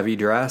heavy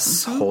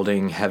dress,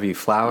 holding heavy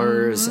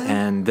flowers,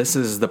 and this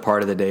is the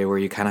part of the day where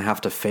you kind of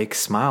have to fake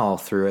smile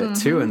through it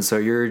too. And so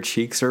your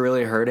cheeks are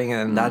really hurting,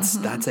 and that's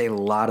a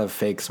lot of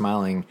fake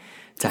smiling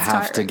to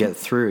have to get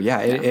through.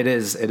 It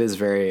is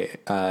very,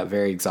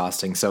 very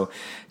exhausting. So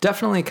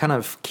definitely kind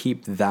of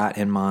keep that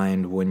in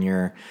mind when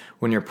you're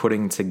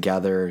putting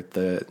together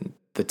the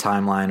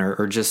timeline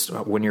or just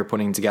when you're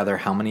putting together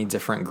how many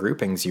different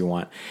groupings you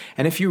want.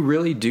 And if you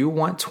really do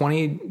want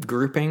 20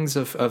 groupings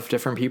of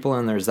different people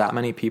and there's that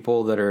many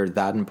people that are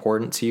that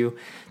important to you,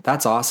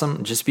 that's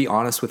awesome. Just be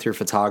honest with your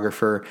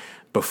photographer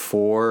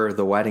before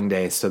the wedding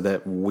day so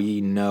that we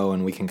know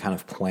and we can kind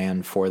of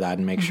plan for that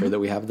and make sure that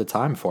we have the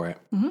time for it.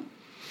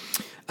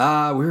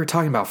 We were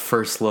talking about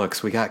first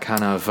looks. We got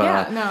kind of...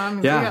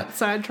 we got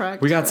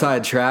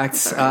sidetracked.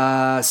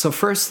 So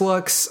first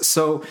looks.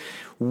 So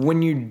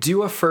when you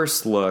do a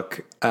first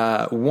look,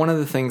 one of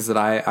the things that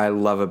I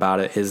love about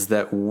it is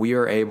that we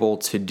are able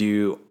to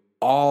do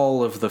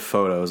all of the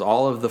photos,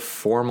 all of the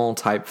formal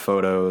type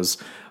photos,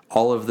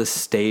 all of the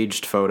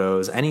staged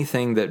photos,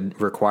 anything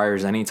that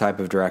requires any type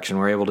of direction.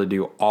 We're able to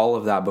do all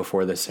of that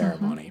before the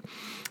ceremony.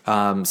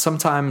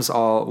 Sometimes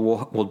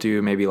we'll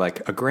do maybe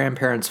like a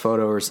grandparent's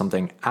photo or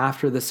something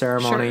after the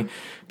ceremony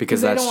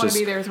because they don't want to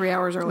be there 3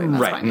 hours early.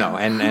 That's fine. No.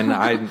 And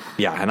I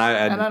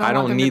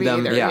don't need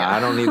them. I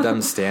don't need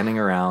them standing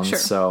around.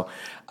 So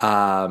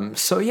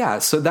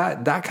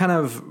that kind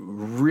of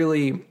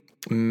really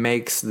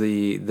makes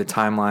the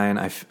timeline,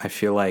 I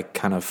feel like,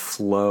 kind of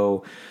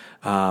flow,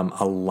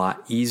 a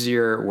lot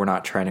easier. We're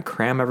not trying to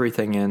cram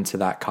everything into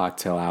that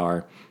cocktail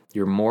hour.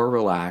 You're more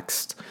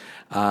relaxed.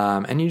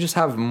 And you just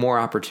have more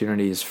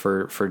opportunities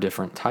for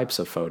different types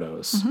of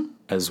photos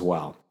as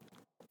well.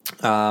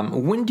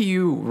 When do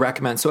you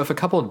recommend, so if a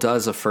couple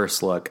does a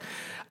first look,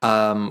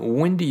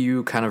 when do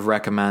you kind of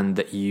recommend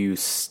that you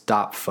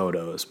stop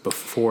photos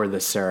before the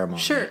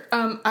ceremony? Sure.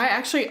 I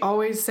actually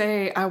always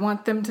say I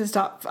want them to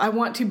stop. I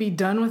want to be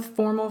done with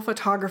formal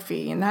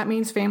photography, and that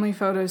means family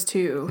photos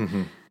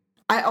too.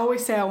 I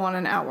always say I want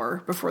an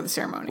hour before the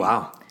ceremony.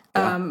 Wow.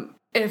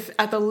 If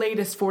at the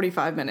latest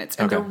 45 minutes.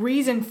 And the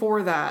reason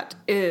for that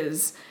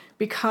is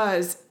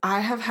because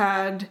I have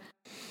had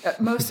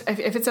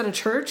if it's at a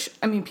church,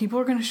 I mean, people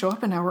are going to show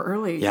up an hour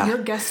early. Yeah. Your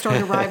guests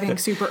start arriving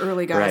super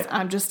early, guys.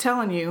 I'm just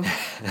telling you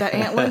that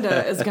Aunt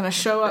Linda is going to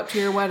show up to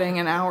your wedding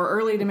an hour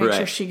early to make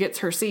sure she gets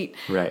her seat.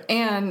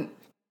 And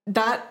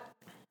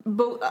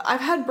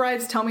I've had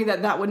brides tell me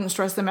that wouldn't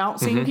stress them out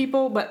seeing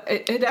people, but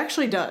it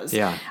actually does.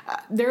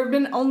 There have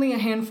been only a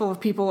handful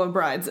of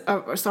brides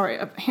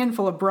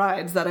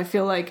that I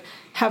feel like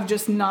have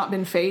just not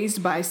been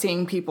fazed by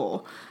seeing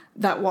people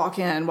that walk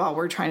in while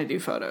we're trying to do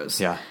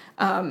photos.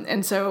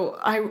 And so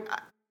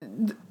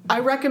I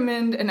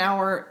recommend an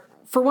hour.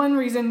 For one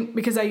reason,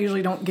 because I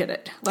usually don't get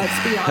it.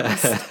 Let's be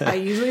honest. I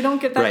usually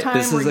don't get that time.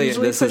 This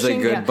is a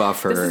good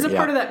buffer. This is a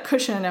part of that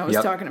cushion I was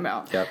talking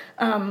about.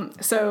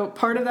 So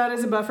part of that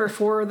is a buffer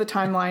for the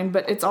timeline,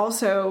 but it's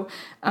also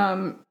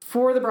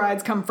for the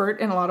bride's comfort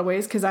in a lot of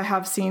ways, because I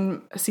have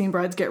seen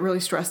brides get really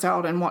stressed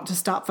out and want to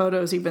stop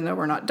photos even though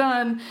we're not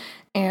done,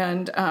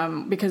 and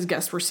because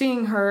guests were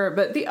seeing her.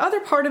 But the other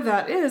part of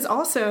that is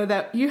also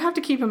that you have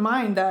to keep in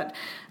mind that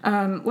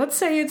let's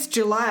say it's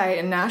July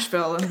in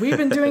Nashville and we've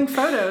been doing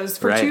photos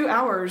for 2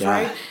 hours,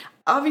 right?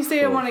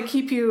 Obviously, I want to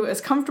keep you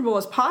as comfortable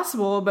as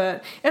possible,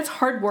 but it's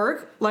hard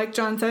work. Like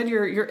John said,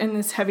 you're in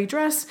this heavy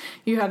dress.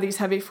 You have these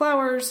heavy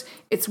flowers.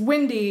 It's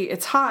windy.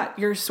 It's hot.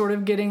 You're sort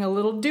of getting a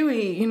little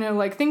dewy.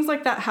 Like things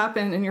like that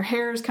happen, and your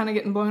hair is kind of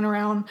getting blown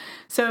around.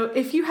 So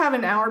if you have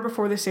an hour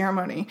before the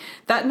ceremony,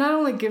 that not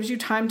only gives you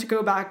time to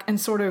go back and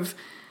sort of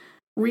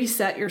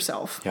reset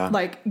yourself,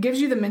 like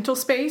gives you the mental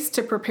space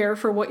to prepare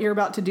for what you're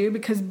about to do,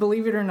 because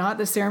believe it or not,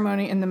 the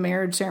ceremony and the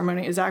marriage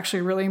ceremony is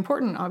actually really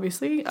important.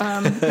 Obviously,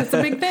 it's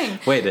a big thing.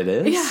 Wait, it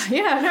is?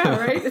 I know,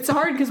 right? It's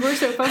hard because we're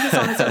so focused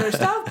on this other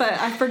stuff,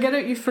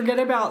 but you forget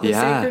about the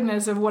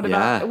sacredness of what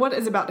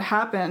is about to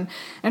happen,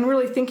 and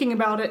really thinking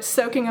about it,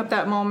 soaking up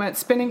that moment,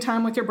 spending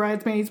time with your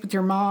bridesmaids, with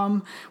your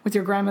mom, with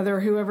your grandmother,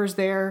 whoever's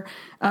there,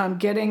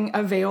 getting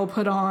a veil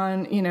put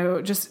on,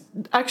 just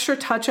extra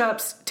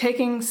touch-ups,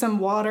 taking some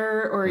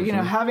water, or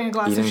having a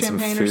glass of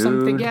champagne or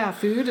something.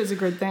 Food is a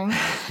good thing.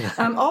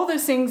 All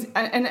those things.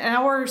 An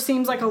hour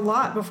seems like a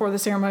lot before the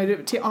ceremony.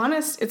 To be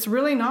honest, it's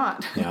really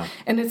not.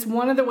 And it's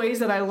one of the ways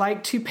that I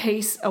like to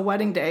pace a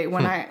wedding day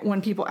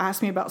when people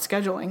ask me about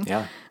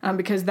scheduling.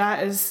 Because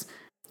that is,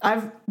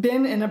 I've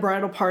been in a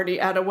bridal party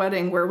at a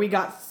wedding where we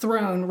got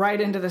thrown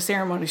right into the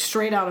ceremony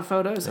straight out of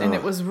photos, and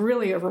it was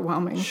really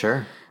overwhelming.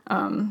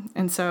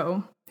 And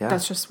so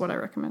that's just what I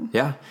recommend.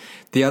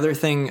 The other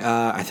thing,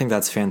 I think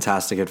that's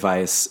fantastic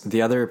advice.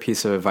 The other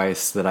piece of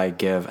advice that I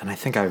give, and I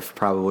think I've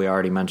probably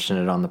already mentioned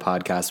it on the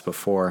podcast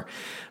before,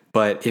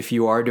 but if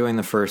you are doing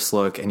the first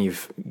look and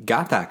you've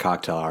got that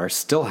cocktail hour,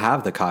 still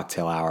have the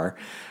cocktail hour,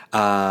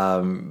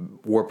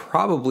 we're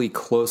probably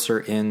closer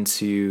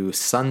into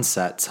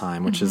sunset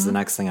time, which is the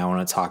next thing I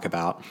want to talk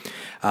about.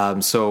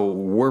 So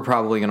we're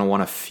probably going to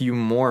want a few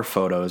more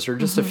photos or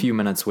just a few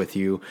minutes with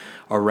you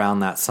around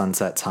that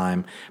sunset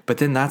time. But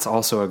then that's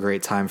also a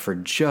great time for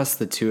just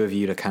the two of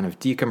you to kind of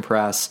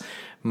decompress.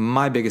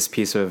 My biggest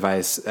piece of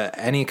advice,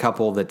 any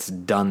couple that's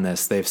done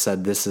this, they've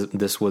said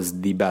this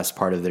was the best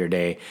part of their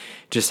day.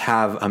 Just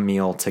have a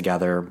meal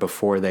together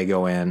before they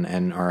go in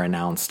and are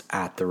announced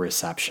at the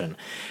reception,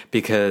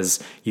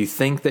 because you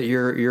think that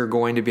you're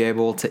going to be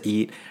able to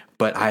eat,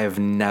 but I have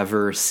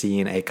never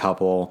seen a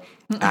couple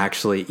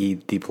actually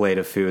eat the plate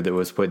of food that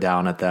was put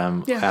down at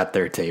them at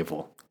their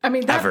table. I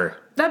mean, ever.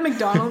 That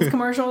McDonald's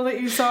commercial that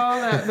you saw,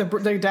 that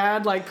the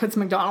dad like puts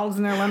McDonald's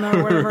in their limo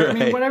or whatever. I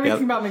mean, whenever you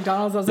think about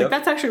McDonald's, I was like,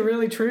 that's actually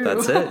really true.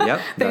 That's it.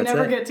 Yep. They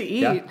never get to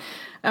eat. Yeah.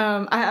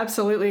 I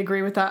absolutely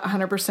agree with that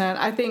 100%.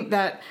 I think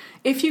that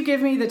if you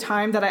give me the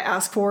time that I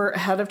ask for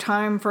ahead of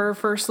time for a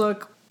first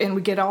look, and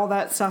we get all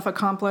that stuff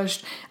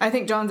accomplished, I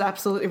think John's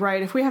absolutely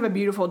right. If we have a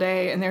beautiful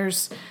day and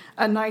there's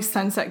a nice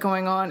sunset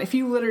going on, if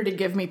you literally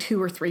give me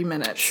 2 or 3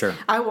 minutes,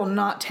 I will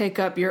not take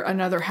up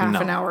another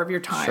half an hour of your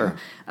time.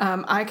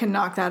 I can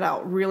knock that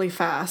out really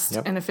fast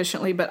and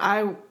efficiently, but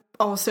I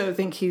also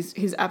think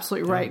he's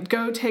absolutely right.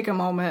 Go take a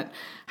moment,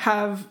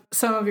 have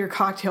some of your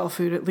cocktail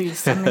food at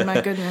least. I mean, my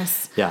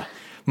goodness. Yeah.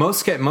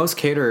 Most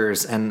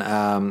caterers, and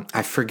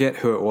I forget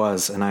who it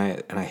was, and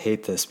I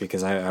hate this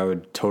because I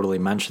would totally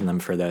mention them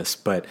for this,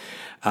 but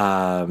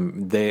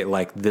they've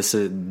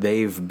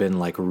been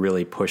like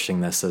really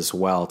pushing this as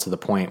well, to the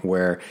point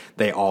where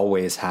they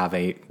always have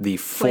the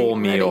full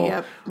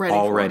meal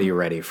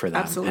ready for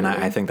them. Absolutely. And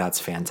I think that's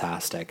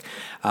fantastic.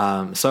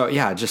 So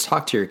yeah, just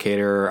talk to your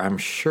caterer. I'm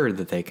sure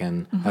that they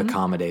can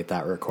accommodate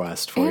that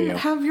request for you. And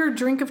have your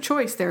drink of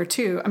choice there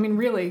too. I mean,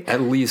 really.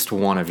 At least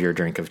one of your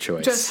drink of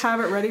choice. Just have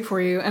it ready for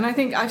you. And I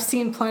think I've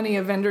seen plenty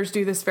of vendors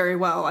do this very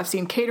well. I've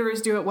seen caterers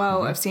do it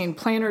well. I've seen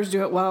planners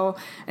do it well,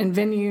 and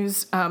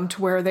venues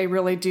to where they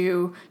really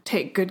do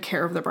take good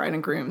care of the bride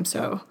and groom.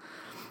 So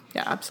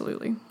yeah,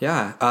 absolutely.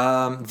 Yeah.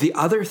 The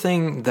other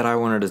thing that I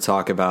wanted to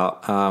talk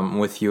about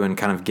with you and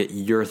kind of get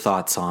your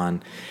thoughts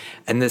on,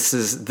 and this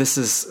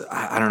is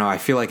I don't know, I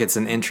feel like it's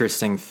an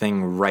interesting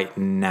thing right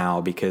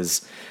now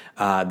because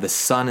the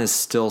sun is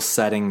still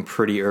setting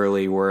pretty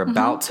early. We're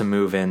about to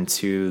move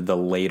into the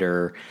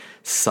later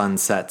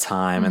sunset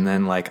time, and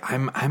then like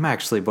I'm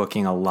actually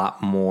booking a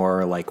lot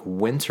more like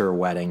winter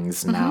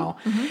weddings now,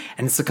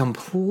 and it's a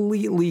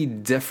completely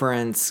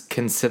different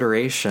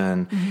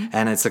consideration,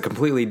 and it's a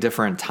completely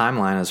different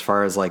timeline as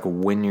far as like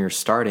when you're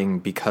starting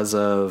because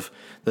of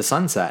the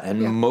sunset.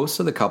 And most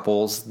of the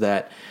couples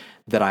that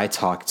I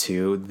talk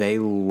to, they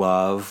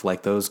love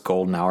like those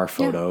golden hour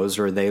photos,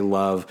 or they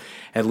love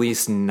at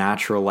least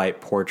natural light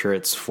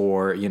portraits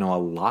for, a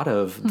lot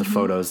of the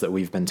photos that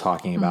we've been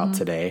talking about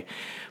today.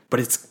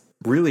 But it's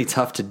really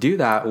tough to do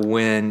that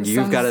when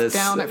you've got to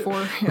down at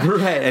 4,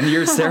 right, and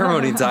your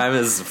ceremony time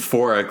is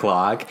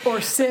 4:00 or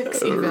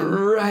 6 even.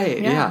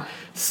 Right, yeah.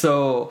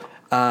 So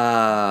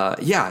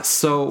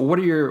so what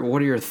are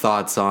your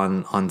thoughts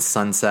on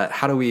sunset?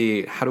 How do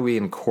we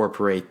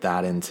incorporate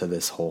that into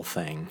this whole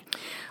thing?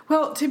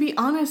 Well, to be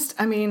honest,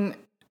 I mean,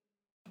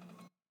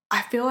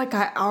 I feel like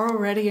I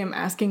already am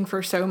asking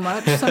for so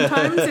much.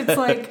 Sometimes it's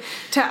like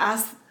to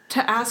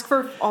ask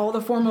for all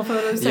the formal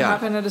photos to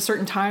happen at a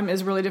certain time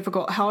is really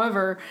difficult.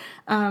 However,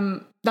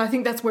 I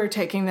think that's where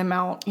taking them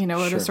out,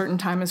 at a certain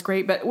time is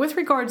great. But with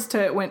regards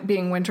to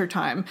being winter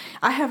time,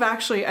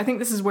 I think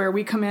this is where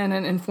we come in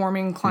and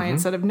informing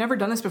clients that have never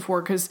done this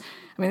before. Because,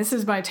 I mean, this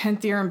is my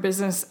 10th year in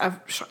business.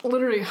 I've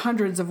literally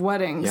hundreds of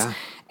weddings. Yeah.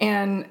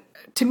 And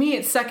to me,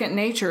 it's second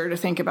nature to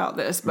think about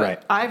this.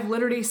 But I've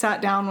literally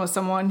sat down with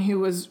someone who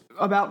was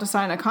about to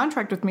sign a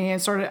contract with me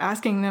and started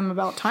asking them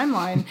about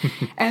timeline.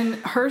 And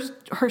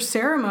her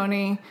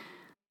ceremony,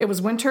 it was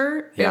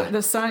winter. Yeah.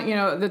 The sun,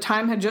 the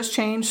time had just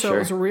changed, so it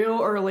was real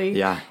early.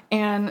 Yeah.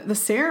 And the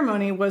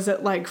ceremony was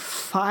at like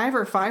 5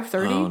 or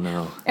 5:30. Oh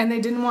no! And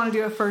they didn't want to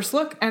do a first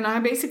look. And I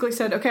basically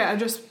said, okay,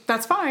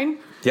 that's fine.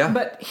 Yeah.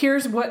 But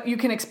here's what you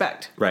can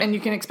expect. Right. And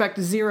you can expect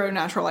 0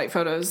 natural light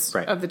photos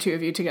of the two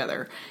of you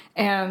together.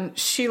 And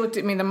she looked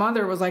at me. The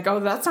mother was like, oh,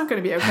 that's not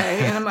going to be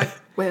okay. And I'm like,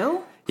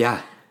 well,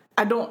 yeah.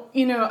 I don't,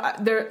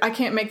 I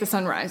can't make the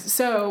sunrise.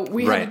 So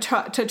we had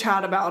to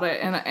chat about it,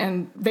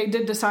 and they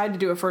did decide to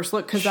do a first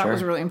look because that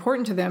was really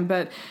important to them.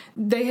 But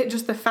they had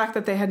just the fact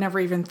that they had never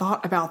even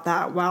thought about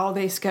that while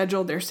they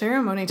scheduled their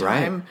ceremony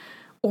time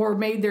or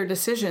made their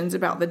decisions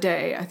about the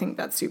day. I think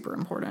that's super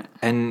important.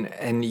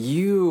 And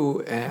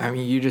you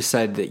just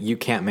said that you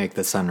can't make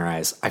the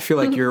sunrise. I feel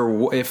like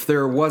if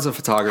there was a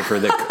photographer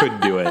that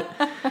could do it,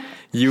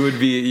 You would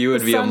be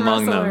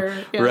among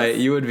them, yes. right?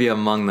 You would be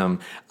among them.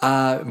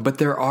 But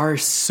there are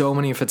so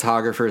many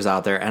photographers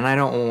out there, and I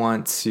don't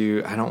want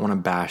to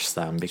bash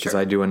them because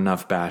I do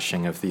enough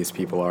bashing of these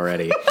people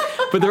already.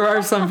 But there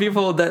are some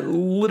people that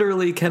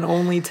literally can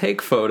only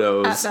take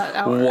photos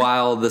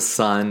while the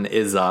sun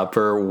is up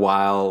or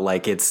while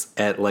like it's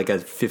at like a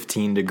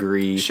 15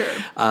 degree,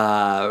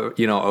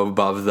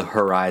 above the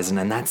horizon,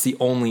 and that's the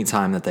only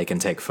time that they can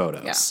take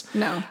photos. Yeah.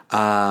 No,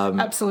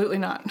 absolutely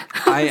not.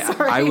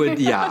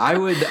 I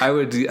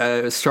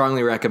would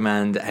strongly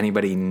recommend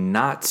anybody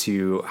not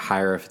to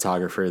hire a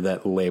photographer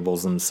that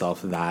labels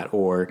themselves that,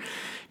 or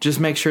just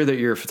make sure that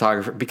you're a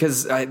photographer,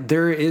 because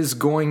there is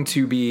going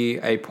to be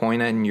a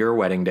point in your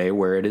wedding day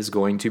where it is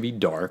going to be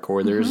dark,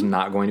 or there's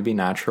not going to be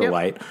natural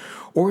light,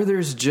 or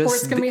there's just... Or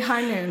it's going to be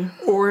high noon.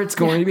 Or it's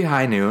going to be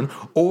high noon,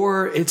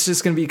 or it's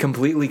just going to be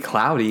completely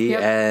cloudy,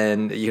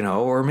 and,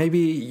 or maybe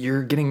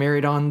you're getting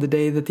married on the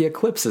day that the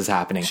eclipse is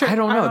happening. Sure. I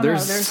don't know.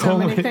 There's so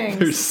many things.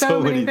 There's so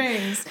many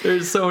things.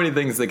 There's so many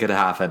things that could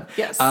happen.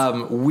 Yes.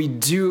 We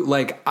do,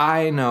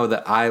 I know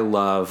that I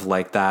love,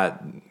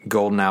 that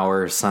golden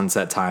hour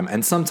sunset time,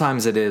 and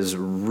sometimes it is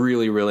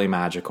really, really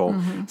magical.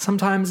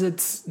 Sometimes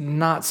it's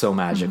not so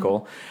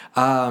magical.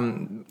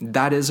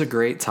 That is a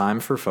great time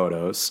for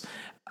photos,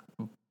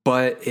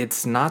 but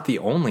it's not the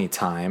only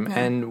time,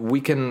 and we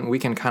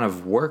can kind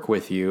of work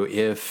with you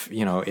if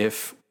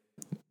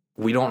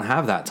we don't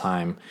have that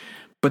time.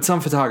 But some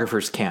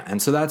photographers can't,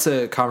 and so that's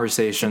a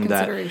conversation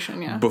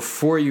that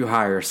before you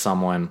hire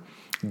someone,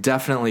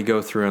 definitely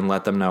go through and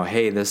let them know,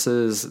 hey, this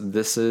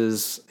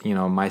is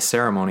my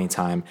ceremony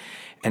time.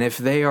 And if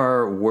they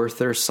are worth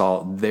their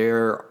salt,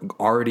 they're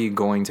already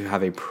going to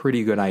have a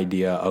pretty good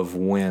idea of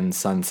when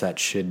sunset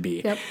should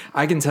be. Yep.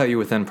 I can tell you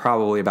within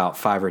probably about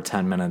 5 or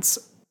 10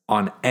 minutes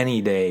on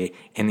any day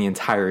in the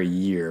entire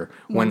year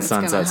when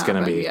sunset's going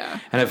to be. Yeah.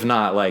 And if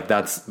not,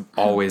 that's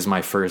always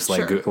my first,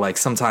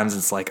 sometimes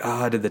it's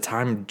did the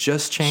time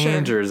just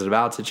change or is it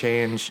about to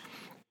change?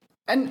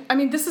 And I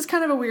mean, this is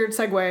kind of a weird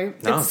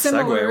segue. No, it's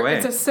similar. Segue away.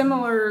 It's a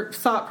similar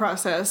thought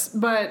process.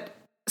 But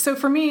so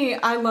for me,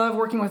 I love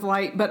working with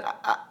light.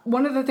 But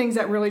one of the things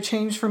that really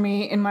changed for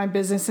me in my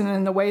business and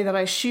in the way that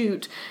I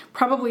shoot,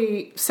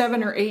 probably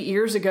 7 or 8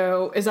 years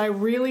ago, is I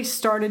really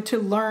started to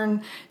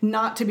learn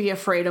not to be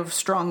afraid of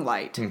strong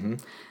light.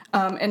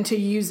 And to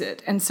use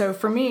it. And so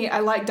for me, I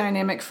like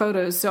dynamic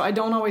photos. So I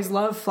don't always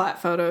love flat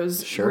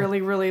photos. Sure.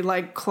 Really, really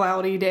like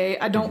cloudy day.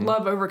 I don't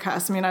love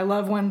overcast. I mean, I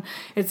love when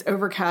it's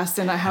overcast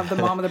and I have the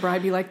mom of the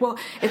bride be like, well,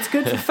 it's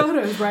good for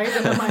photos, right?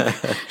 And I'm like,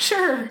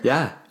 sure.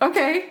 Yeah.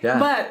 Okay. Yeah.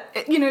 But,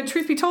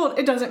 truth be told,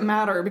 it doesn't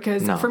matter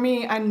because for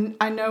me,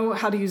 I know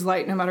how to use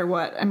light no matter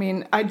what. I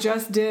mean, I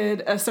just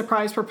did a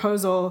surprise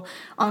proposal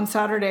on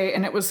Saturday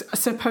and it was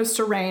supposed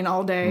to rain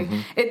all day.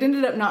 It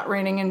ended up not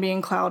raining and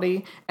being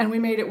cloudy, and we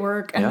made it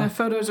work. And the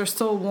photos are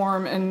still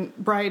warm and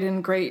bright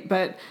and great,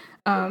 but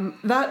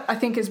that I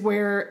think is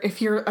where,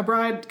 if you're a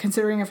bride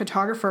considering a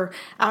photographer,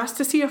 ask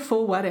to see a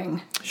full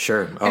wedding.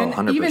 Sure. Oh, and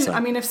 100%.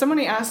 Even, if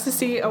somebody asks to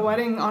see a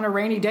wedding on a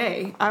rainy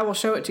day, I will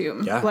show it to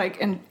them. Yeah.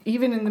 And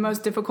even in the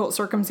most difficult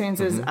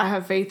circumstances, I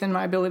have faith in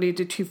my ability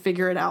to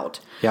figure it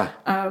out. Yeah.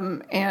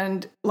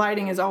 And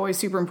lighting is always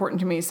super important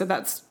to me, so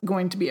that's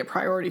going to be a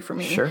priority for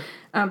me. Sure.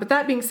 But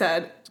that being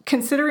said,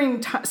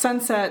 considering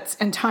sunsets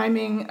and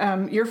timing,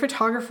 your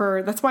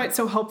photographer, that's why it's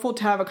so helpful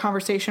to have a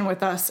conversation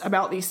with us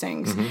about these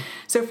things.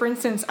 So for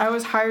instance, I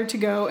was hired to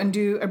go and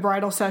do a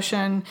bridal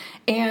session,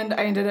 and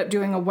I ended up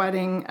doing a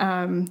wedding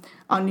on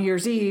New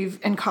Year's Eve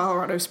in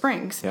Colorado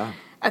Springs. Yeah.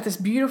 At this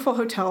beautiful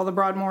hotel, the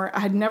Broadmoor. I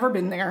had never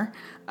been there.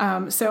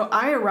 So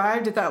I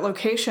arrived at that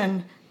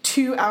location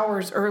 2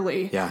 hours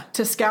early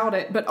to scout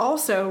it, but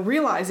also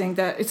realizing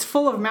that it's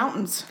full of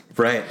mountains.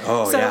 Right.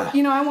 Oh, so,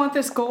 yeah. I want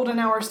this golden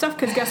hour stuff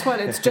because guess what?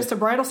 It's just a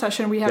bridal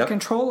session. We have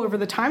control over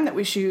the time that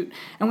we shoot,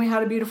 and we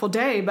had a beautiful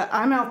day, but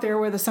I'm out there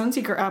with a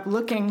Sunseeker app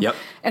looking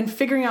and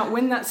figuring out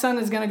when that sun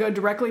is going to go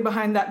directly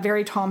behind that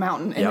very tall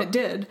mountain, and it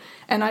did.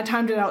 And I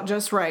timed it out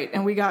just right,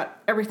 and we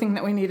got everything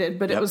that we needed,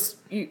 but it was...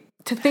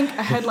 to think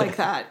ahead like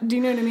that. Do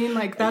you know what I mean?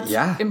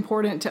 That's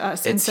important to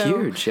us. It's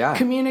huge,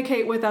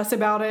 communicate with us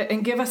about it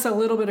and give us a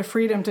little bit of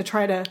freedom to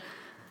try to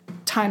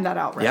time that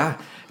out right. Yeah.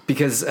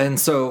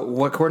 So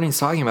what Courtney's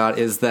talking about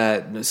is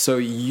that, so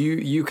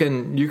you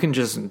can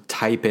just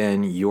type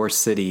in your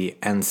city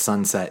and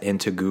sunset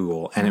into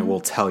Google and it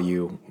will tell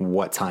you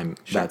what time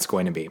that's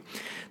going to be.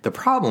 The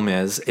problem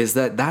is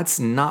that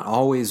that's not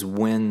always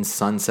when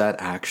sunset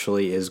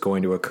actually is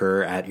going to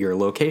occur at your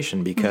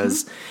location,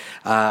 because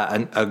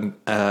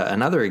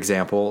another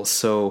example,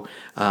 so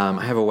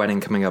I have a wedding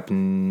coming up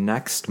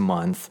next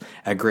month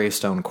at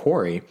Gravestone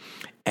Quarry.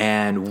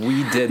 And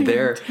we did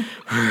there,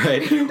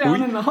 right? You're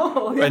down in the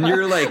hole. Yeah. And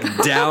you're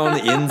down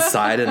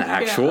inside an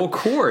actual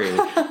quarry,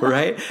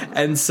 right?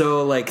 And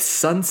so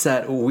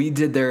sunset, we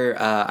did there,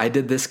 I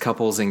did this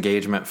couple's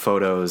engagement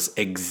photos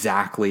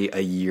exactly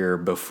a year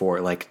before,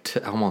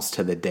 almost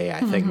to the day,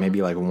 I think,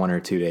 maybe 1 or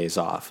 2 days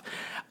off.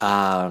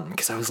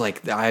 because I was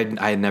like, I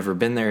had never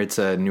been there. It's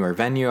a newer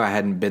venue. I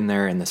hadn't been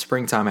there in the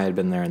springtime. I had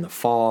been there in the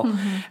fall,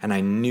 and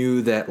I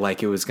knew that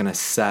like it was going to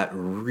set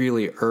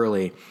really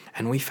early.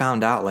 And we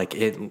found out like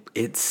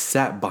it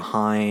set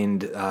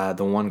behind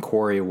the one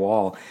quarry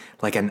wall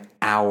like an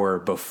hour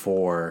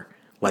before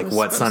like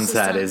what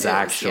sunset is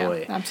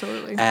actually. Yeah,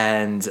 absolutely.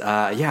 And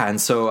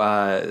and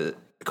so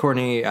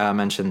Courtney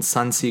mentioned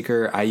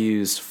Sunseeker. I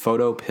use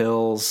Photo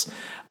Pills.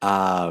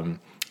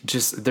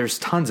 Just there's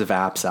tons of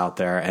apps out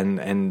there,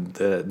 and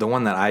the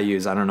one that I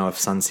use, I don't know if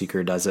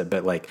Sunseeker does it,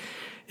 but like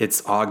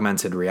it's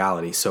augmented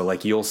reality. So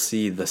like you'll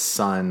see the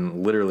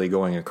sun literally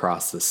going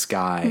across the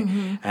sky,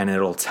 and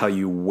it'll tell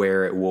you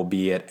where it will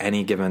be at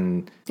any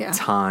given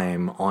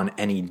time on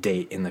any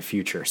date in the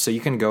future. So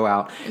you can go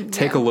out,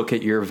 take a look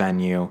at your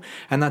venue,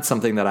 and that's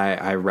something that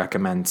I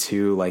recommend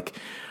too. Like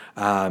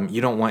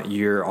you don't want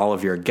all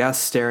of your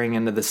guests staring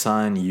into the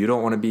sun. You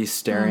don't want to be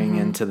staring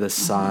into the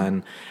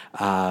sun.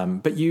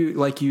 But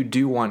you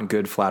do want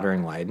good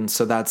flattering light. And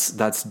so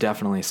that's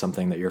definitely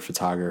something that your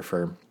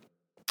photographer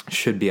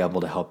should be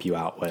able to help you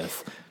out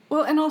with.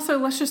 Well, and also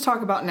let's just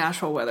talk about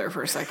Nashville weather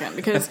for a second,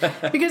 because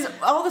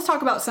all this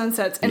talk about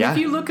sunsets, and if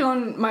you look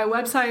on my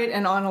website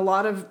and on a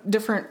lot of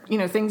different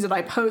things that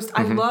I post,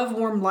 I love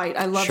warm light,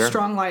 I love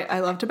strong light, I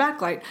love to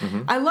backlight,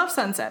 I love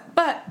sunset,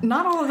 but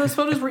not all of those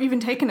photos were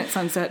even taken at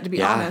sunset, to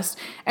be honest,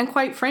 and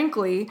quite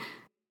frankly,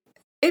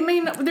 there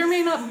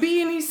may not be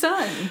any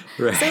sun.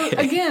 Right. So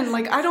again,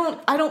 like I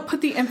don't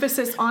put the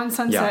emphasis on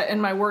sunset in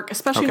my work,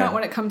 especially not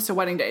when it comes to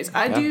wedding days.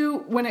 I do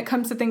when it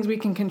comes to things we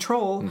can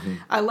control.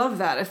 I love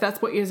that. If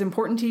that's what is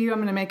important to you, I'm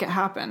going to make it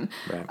happen.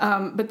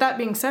 Right. But that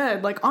being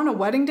said, like on a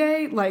wedding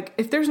day, like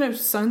if there's no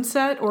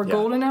sunset or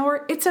golden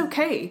hour, it's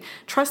okay.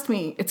 Trust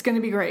me, it's going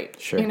to be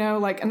great. Sure.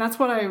 And that's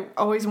what I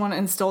always want to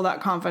instill, that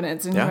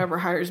confidence in whoever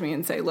hires me,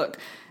 and say, look,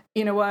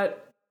 you know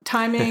what,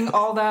 timing,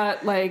 all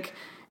that, like,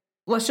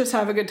 let's just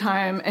have a good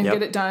time and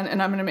get it done,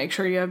 and I'm going to make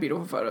sure you have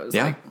beautiful photos.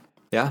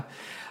 Yeah.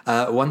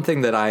 One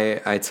thing that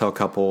I tell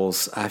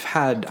couples, I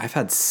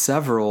have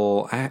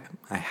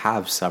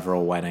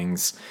several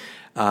weddings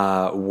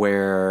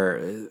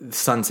where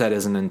sunset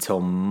isn't until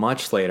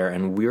much later,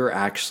 and we're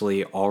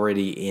actually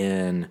already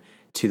in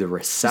to the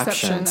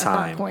reception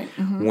time at that point.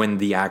 When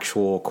the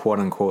actual quote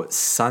unquote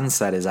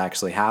sunset is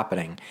actually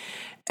happening.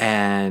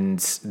 And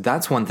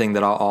that's one thing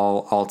that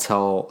I'll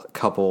tell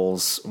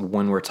couples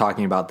when we're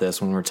talking about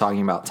this, when we're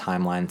talking about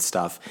timeline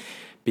stuff,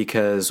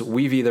 because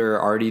we've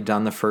either already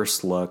done the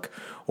first look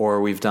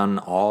or we've done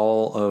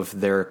all of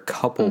their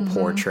couple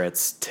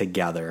portraits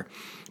together.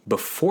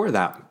 Before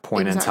that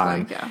point in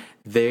time,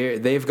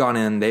 they've gone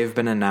in, they've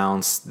been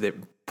announced, that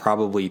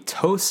probably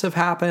toasts have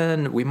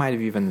happened. We might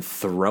have even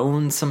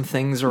thrown some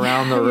things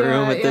around the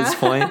room at this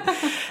point.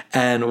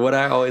 And what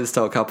I always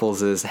tell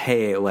couples is,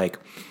 hey, like,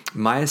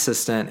 my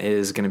assistant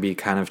is going to be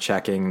kind of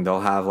checking.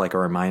 They'll have like a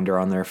reminder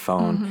on their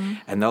phone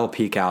and they'll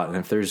peek out. And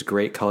if there's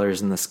great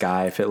colors in the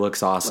sky, if it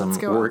looks awesome,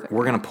 we're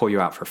going to pull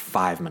you out for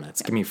 5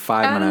 minutes. Give me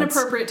 5 minutes.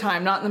 At an appropriate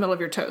time, not in the middle of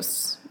your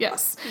toasts.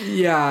 Yes.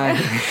 Yeah.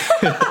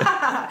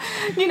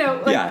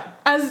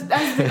 As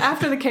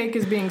after the cake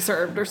is being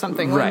served or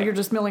something, when you're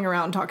just milling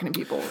around talking to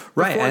people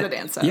before the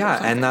dance set. Yeah,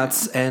 and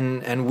that's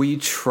and we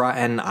try,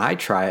 and I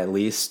try at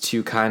least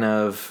to kind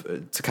of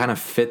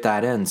fit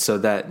that in, so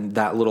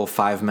that little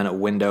 5 minute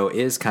window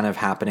is kind of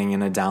happening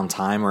in a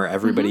downtime where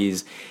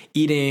everybody's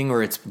eating,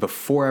 or it's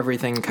before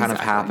everything kind of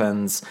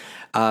happens,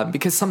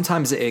 because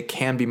sometimes it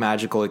can be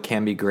magical, it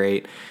can be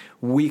great.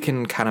 We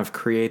can kind of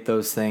create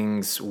those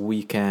things.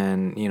 We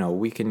can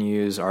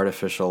use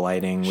artificial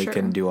lighting. We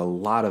can do a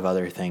lot of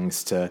other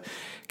things to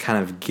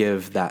kind of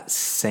give that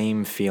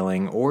same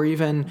feeling, or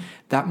even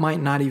that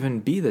might not even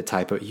be the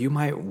type of, you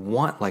might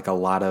want like a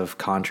lot of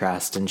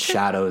contrast and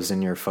shadows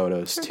in your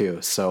photos too.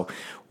 So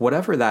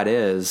whatever that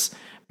is,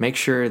 make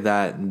sure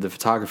that the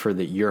photographer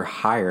that you're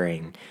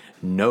hiring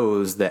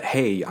knows that,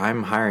 hey,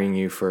 I'm hiring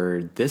you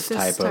for this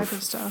type of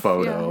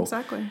photo. Yeah,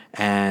 exactly.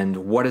 And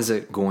what is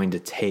it going to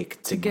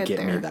take to get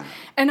me that?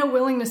 And a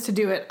willingness to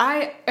do it.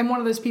 I am one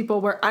of those people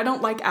where I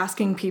don't like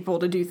asking people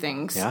to do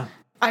things. Yeah.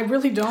 I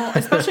really don't,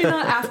 especially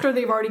not after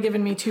they've already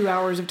given me 2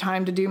 hours of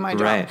time to do my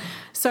job. Right.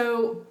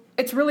 So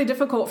it's really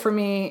difficult for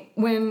me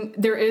when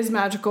there is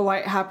magical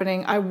light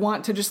happening. I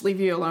want to just leave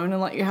you alone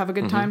and let you have a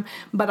good time.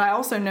 But I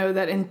also know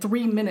that in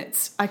 3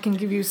 minutes, I can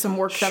give you some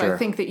work that I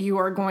think that you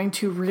are going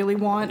to really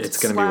want.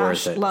 It's going to be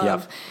worth it.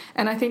 Love.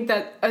 And I think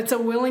that it's a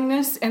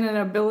willingness and an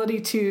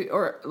ability to,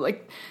 or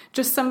like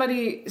just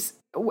somebody,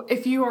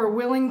 if you are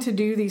willing to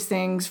do these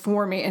things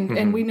for me,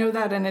 and we know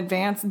that in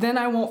advance, then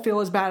I won't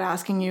feel as bad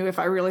asking you if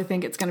I really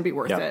think it's going to be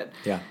worth it.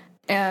 Yeah.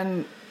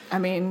 And I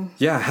mean,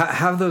 yeah,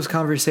 have those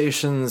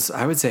conversations.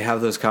 I would say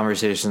have those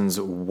conversations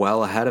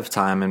well ahead of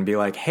time and be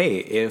like, hey,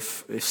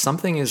 if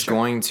something is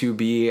going to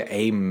be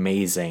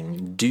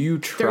amazing, do you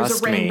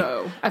trust me? There's a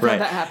rainbow. I've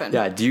had that happen.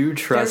 Yeah, do you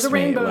trust me? There's a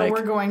rainbow.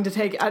 We're going to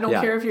take. I don't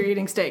care if you're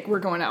eating steak. We're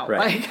going out.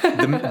 Right.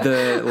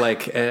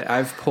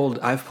 I've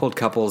pulled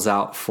couples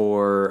out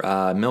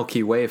for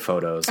Milky Way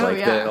photos.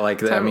 Totally.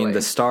 I mean,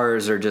 the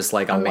stars are just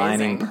like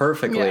aligning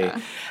perfectly,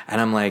 and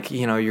I'm like,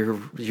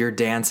 you're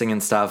dancing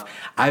and stuff.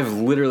 I've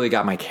literally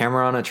got my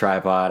camera on a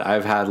tripod.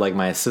 I've had like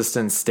my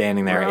assistant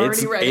standing there.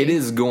 It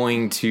is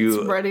going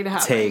to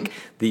take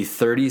the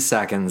 30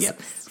 seconds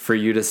for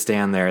you to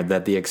stand there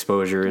that the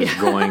exposure is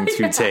going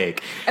to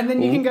take. And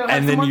then you can go.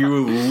 And then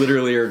you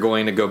literally are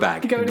going to go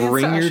back.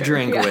 Bring your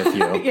drink with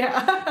you.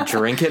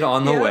 Drink it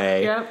on the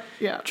way.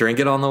 Drink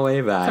it on the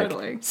way back.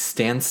 Totally.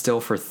 Stand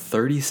still for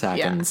 30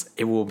 seconds.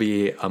 It will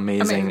be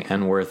amazing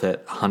and worth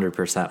it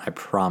 100%. I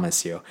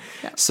promise you.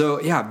 Yeah.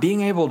 So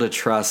being able to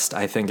trust,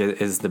 I think,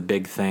 is the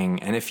big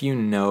thing. And if you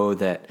know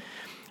that,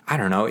 I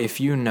don't know, if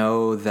you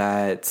know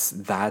that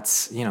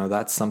that's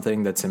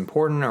something that's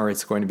important or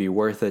it's going to be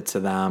worth it to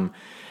them,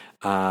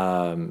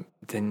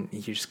 then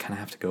you just kind of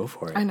have to go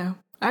for it. I know.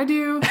 I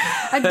do,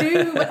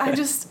 but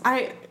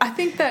I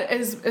think that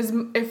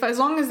as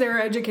long as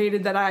they're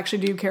educated, that I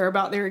actually do care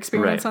about their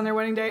experience on their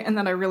wedding day, and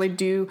that I really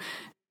do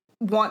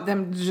want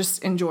them to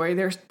just enjoy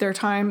their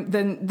time,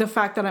 then the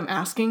fact that I'm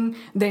asking,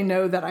 they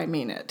know that I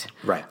mean it.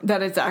 Right.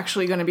 That it's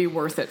actually going to be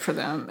worth it for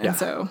them. And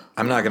so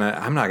I'm not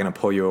gonna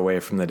pull you away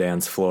from the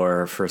dance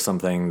floor for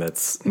something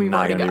that's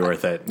not going to be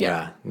worth it.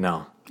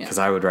 No. Because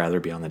I would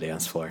rather be on the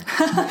dance floor.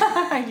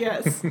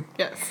 Yes.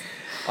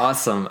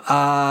 Awesome.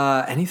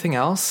 Anything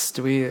else?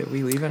 Do we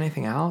leave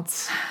anything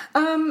else?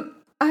 I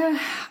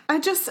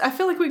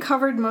feel like we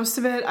covered most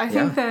of it. I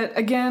think that,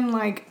 again,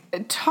 like,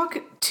 talk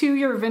to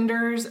your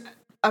vendors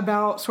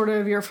about sort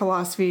of your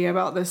philosophy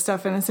about this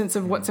stuff in a sense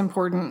of what's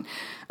important.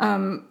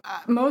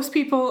 Most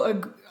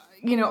people,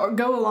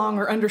 go along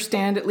or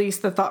understand at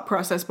least the thought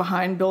process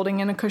behind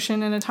building in a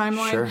cushion in a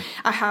timeline. Sure.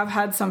 I have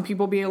had some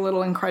people be a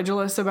little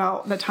incredulous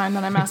about the time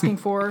that I'm asking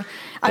for.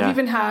 I've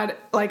even had,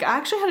 I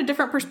actually had a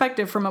different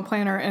perspective from a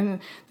planner, and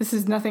this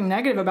is nothing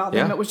negative about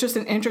them. It was just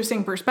an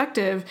interesting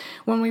perspective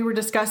when we were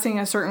discussing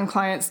a certain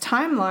client's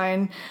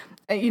timeline.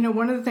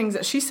 One of the things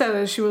that she said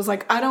is she was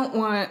like, I don't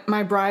want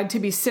my bride to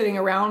be sitting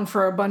around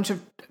for a bunch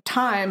of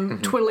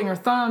time twiddling her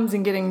thumbs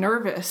and getting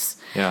nervous.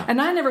 Yeah.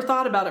 And I never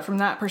thought about it from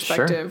that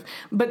perspective. Sure.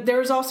 But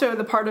there's also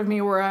the part of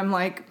me where I'm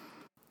like,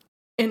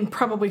 in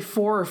probably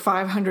 400 or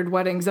 500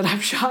 weddings that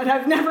I've shot,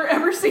 I've never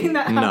ever seen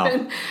that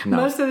happen. No.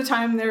 Most of the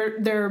time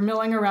they're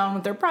milling around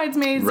with their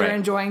bridesmaids, they're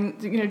enjoying,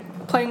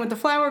 playing with the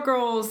flower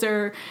girls,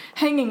 they're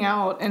hanging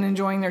out and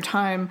enjoying their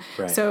time.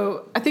 Right.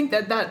 So I think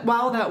that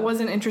while that was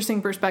an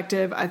interesting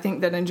perspective, I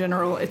think that in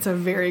general it's a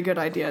very good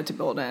idea to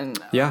build in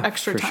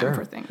extra time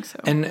for things. So.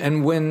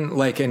 And when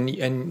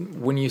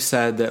when you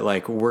said that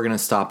we're going to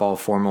stop all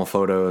formal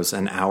photos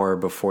an hour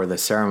before the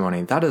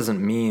ceremony, that doesn't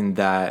mean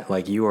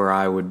that you or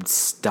I would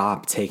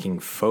stop taking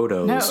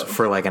photos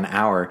for an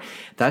hour.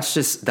 That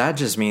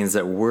just means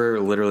that we're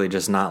literally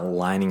just not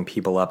lining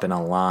people up in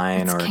a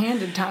line. It's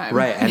candid time.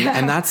 Right.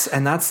 And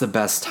that's the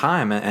best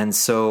time. And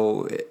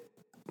so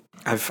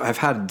I've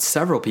had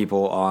several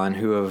people on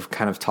who have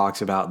kind of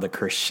talked about the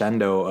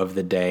crescendo of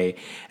the day.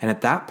 And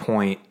at that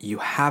point, you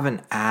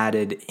haven't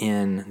added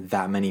in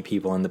that many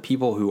people, and the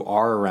people who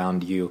are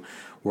around you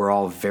were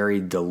all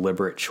very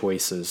deliberate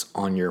choices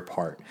on your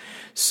part.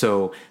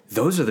 So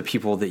those are the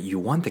people that you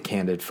want the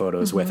candid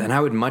photos with. And I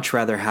would much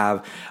rather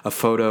have a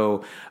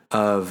photo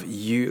of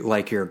you,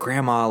 your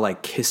grandma,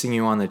 kissing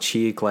you on the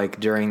cheek,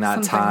 during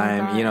that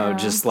time,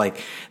 just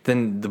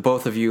than the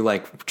both of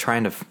you,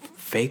 trying to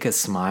fake a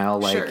smile,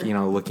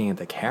 looking at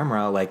the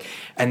camera,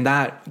 and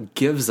that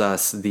gives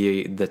us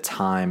the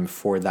time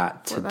for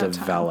that to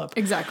develop.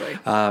 Time. Exactly.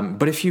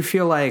 But if you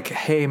feel like,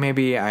 hey,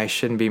 maybe I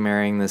shouldn't be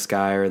marrying this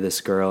guy or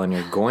this girl, and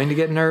you're going to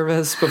get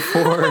nervous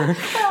before,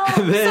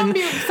 then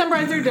some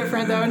brides are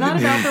different though. Not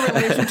about the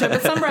relationship,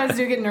 but some brides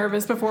do get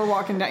nervous before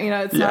walking down.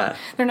 It's not,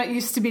 they're not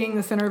used to being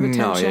the center of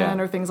attention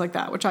or things like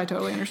that, which I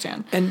totally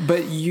understand.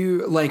 But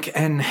you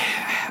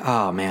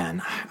oh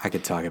man, I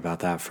could talk about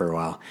that for a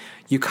while.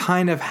 You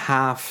kind of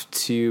have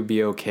to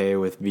be okay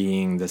with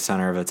being the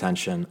center of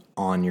attention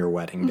on your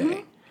wedding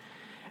day.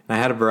 And I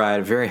had a bride,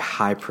 a very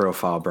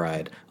high-profile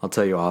bride. I'll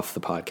tell you off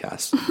the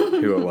podcast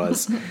who it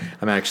was.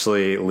 I'm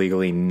actually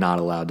legally not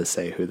allowed to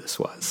say who this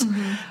was.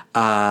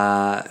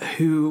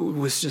 Who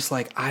was just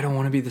I don't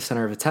want to be the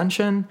center of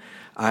attention.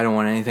 I don't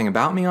want anything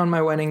about me on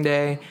my wedding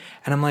day.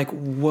 And I'm like,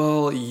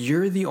 well,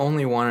 you're the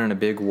only one in a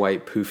big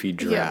white poofy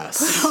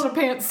dress. Yeah, put on a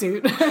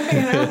pantsuit.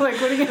 What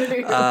are you going to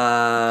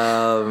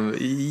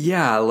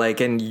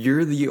do? And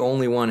you're the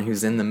only one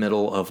who's in the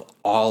middle of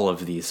all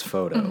of these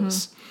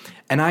photos.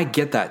 And I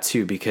get that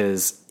too,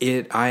 because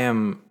I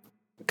am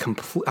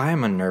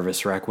a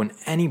nervous wreck when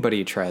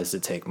anybody tries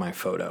to take my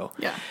photo.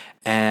 Yeah.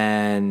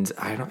 And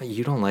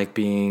you don't like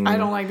being... I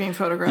don't like being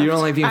photographed. You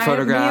don't like being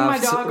photographed? Me and my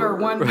dog are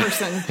one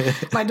person.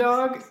 My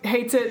dog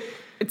hates it.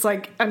 it's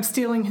like I'm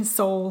stealing his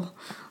soul,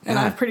 and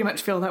I pretty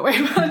much feel that way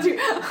about you.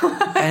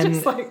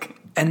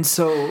 And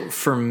so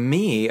for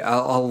me,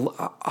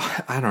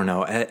 I don't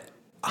know,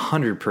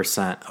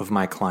 100% of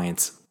my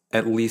clients,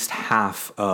 at least half of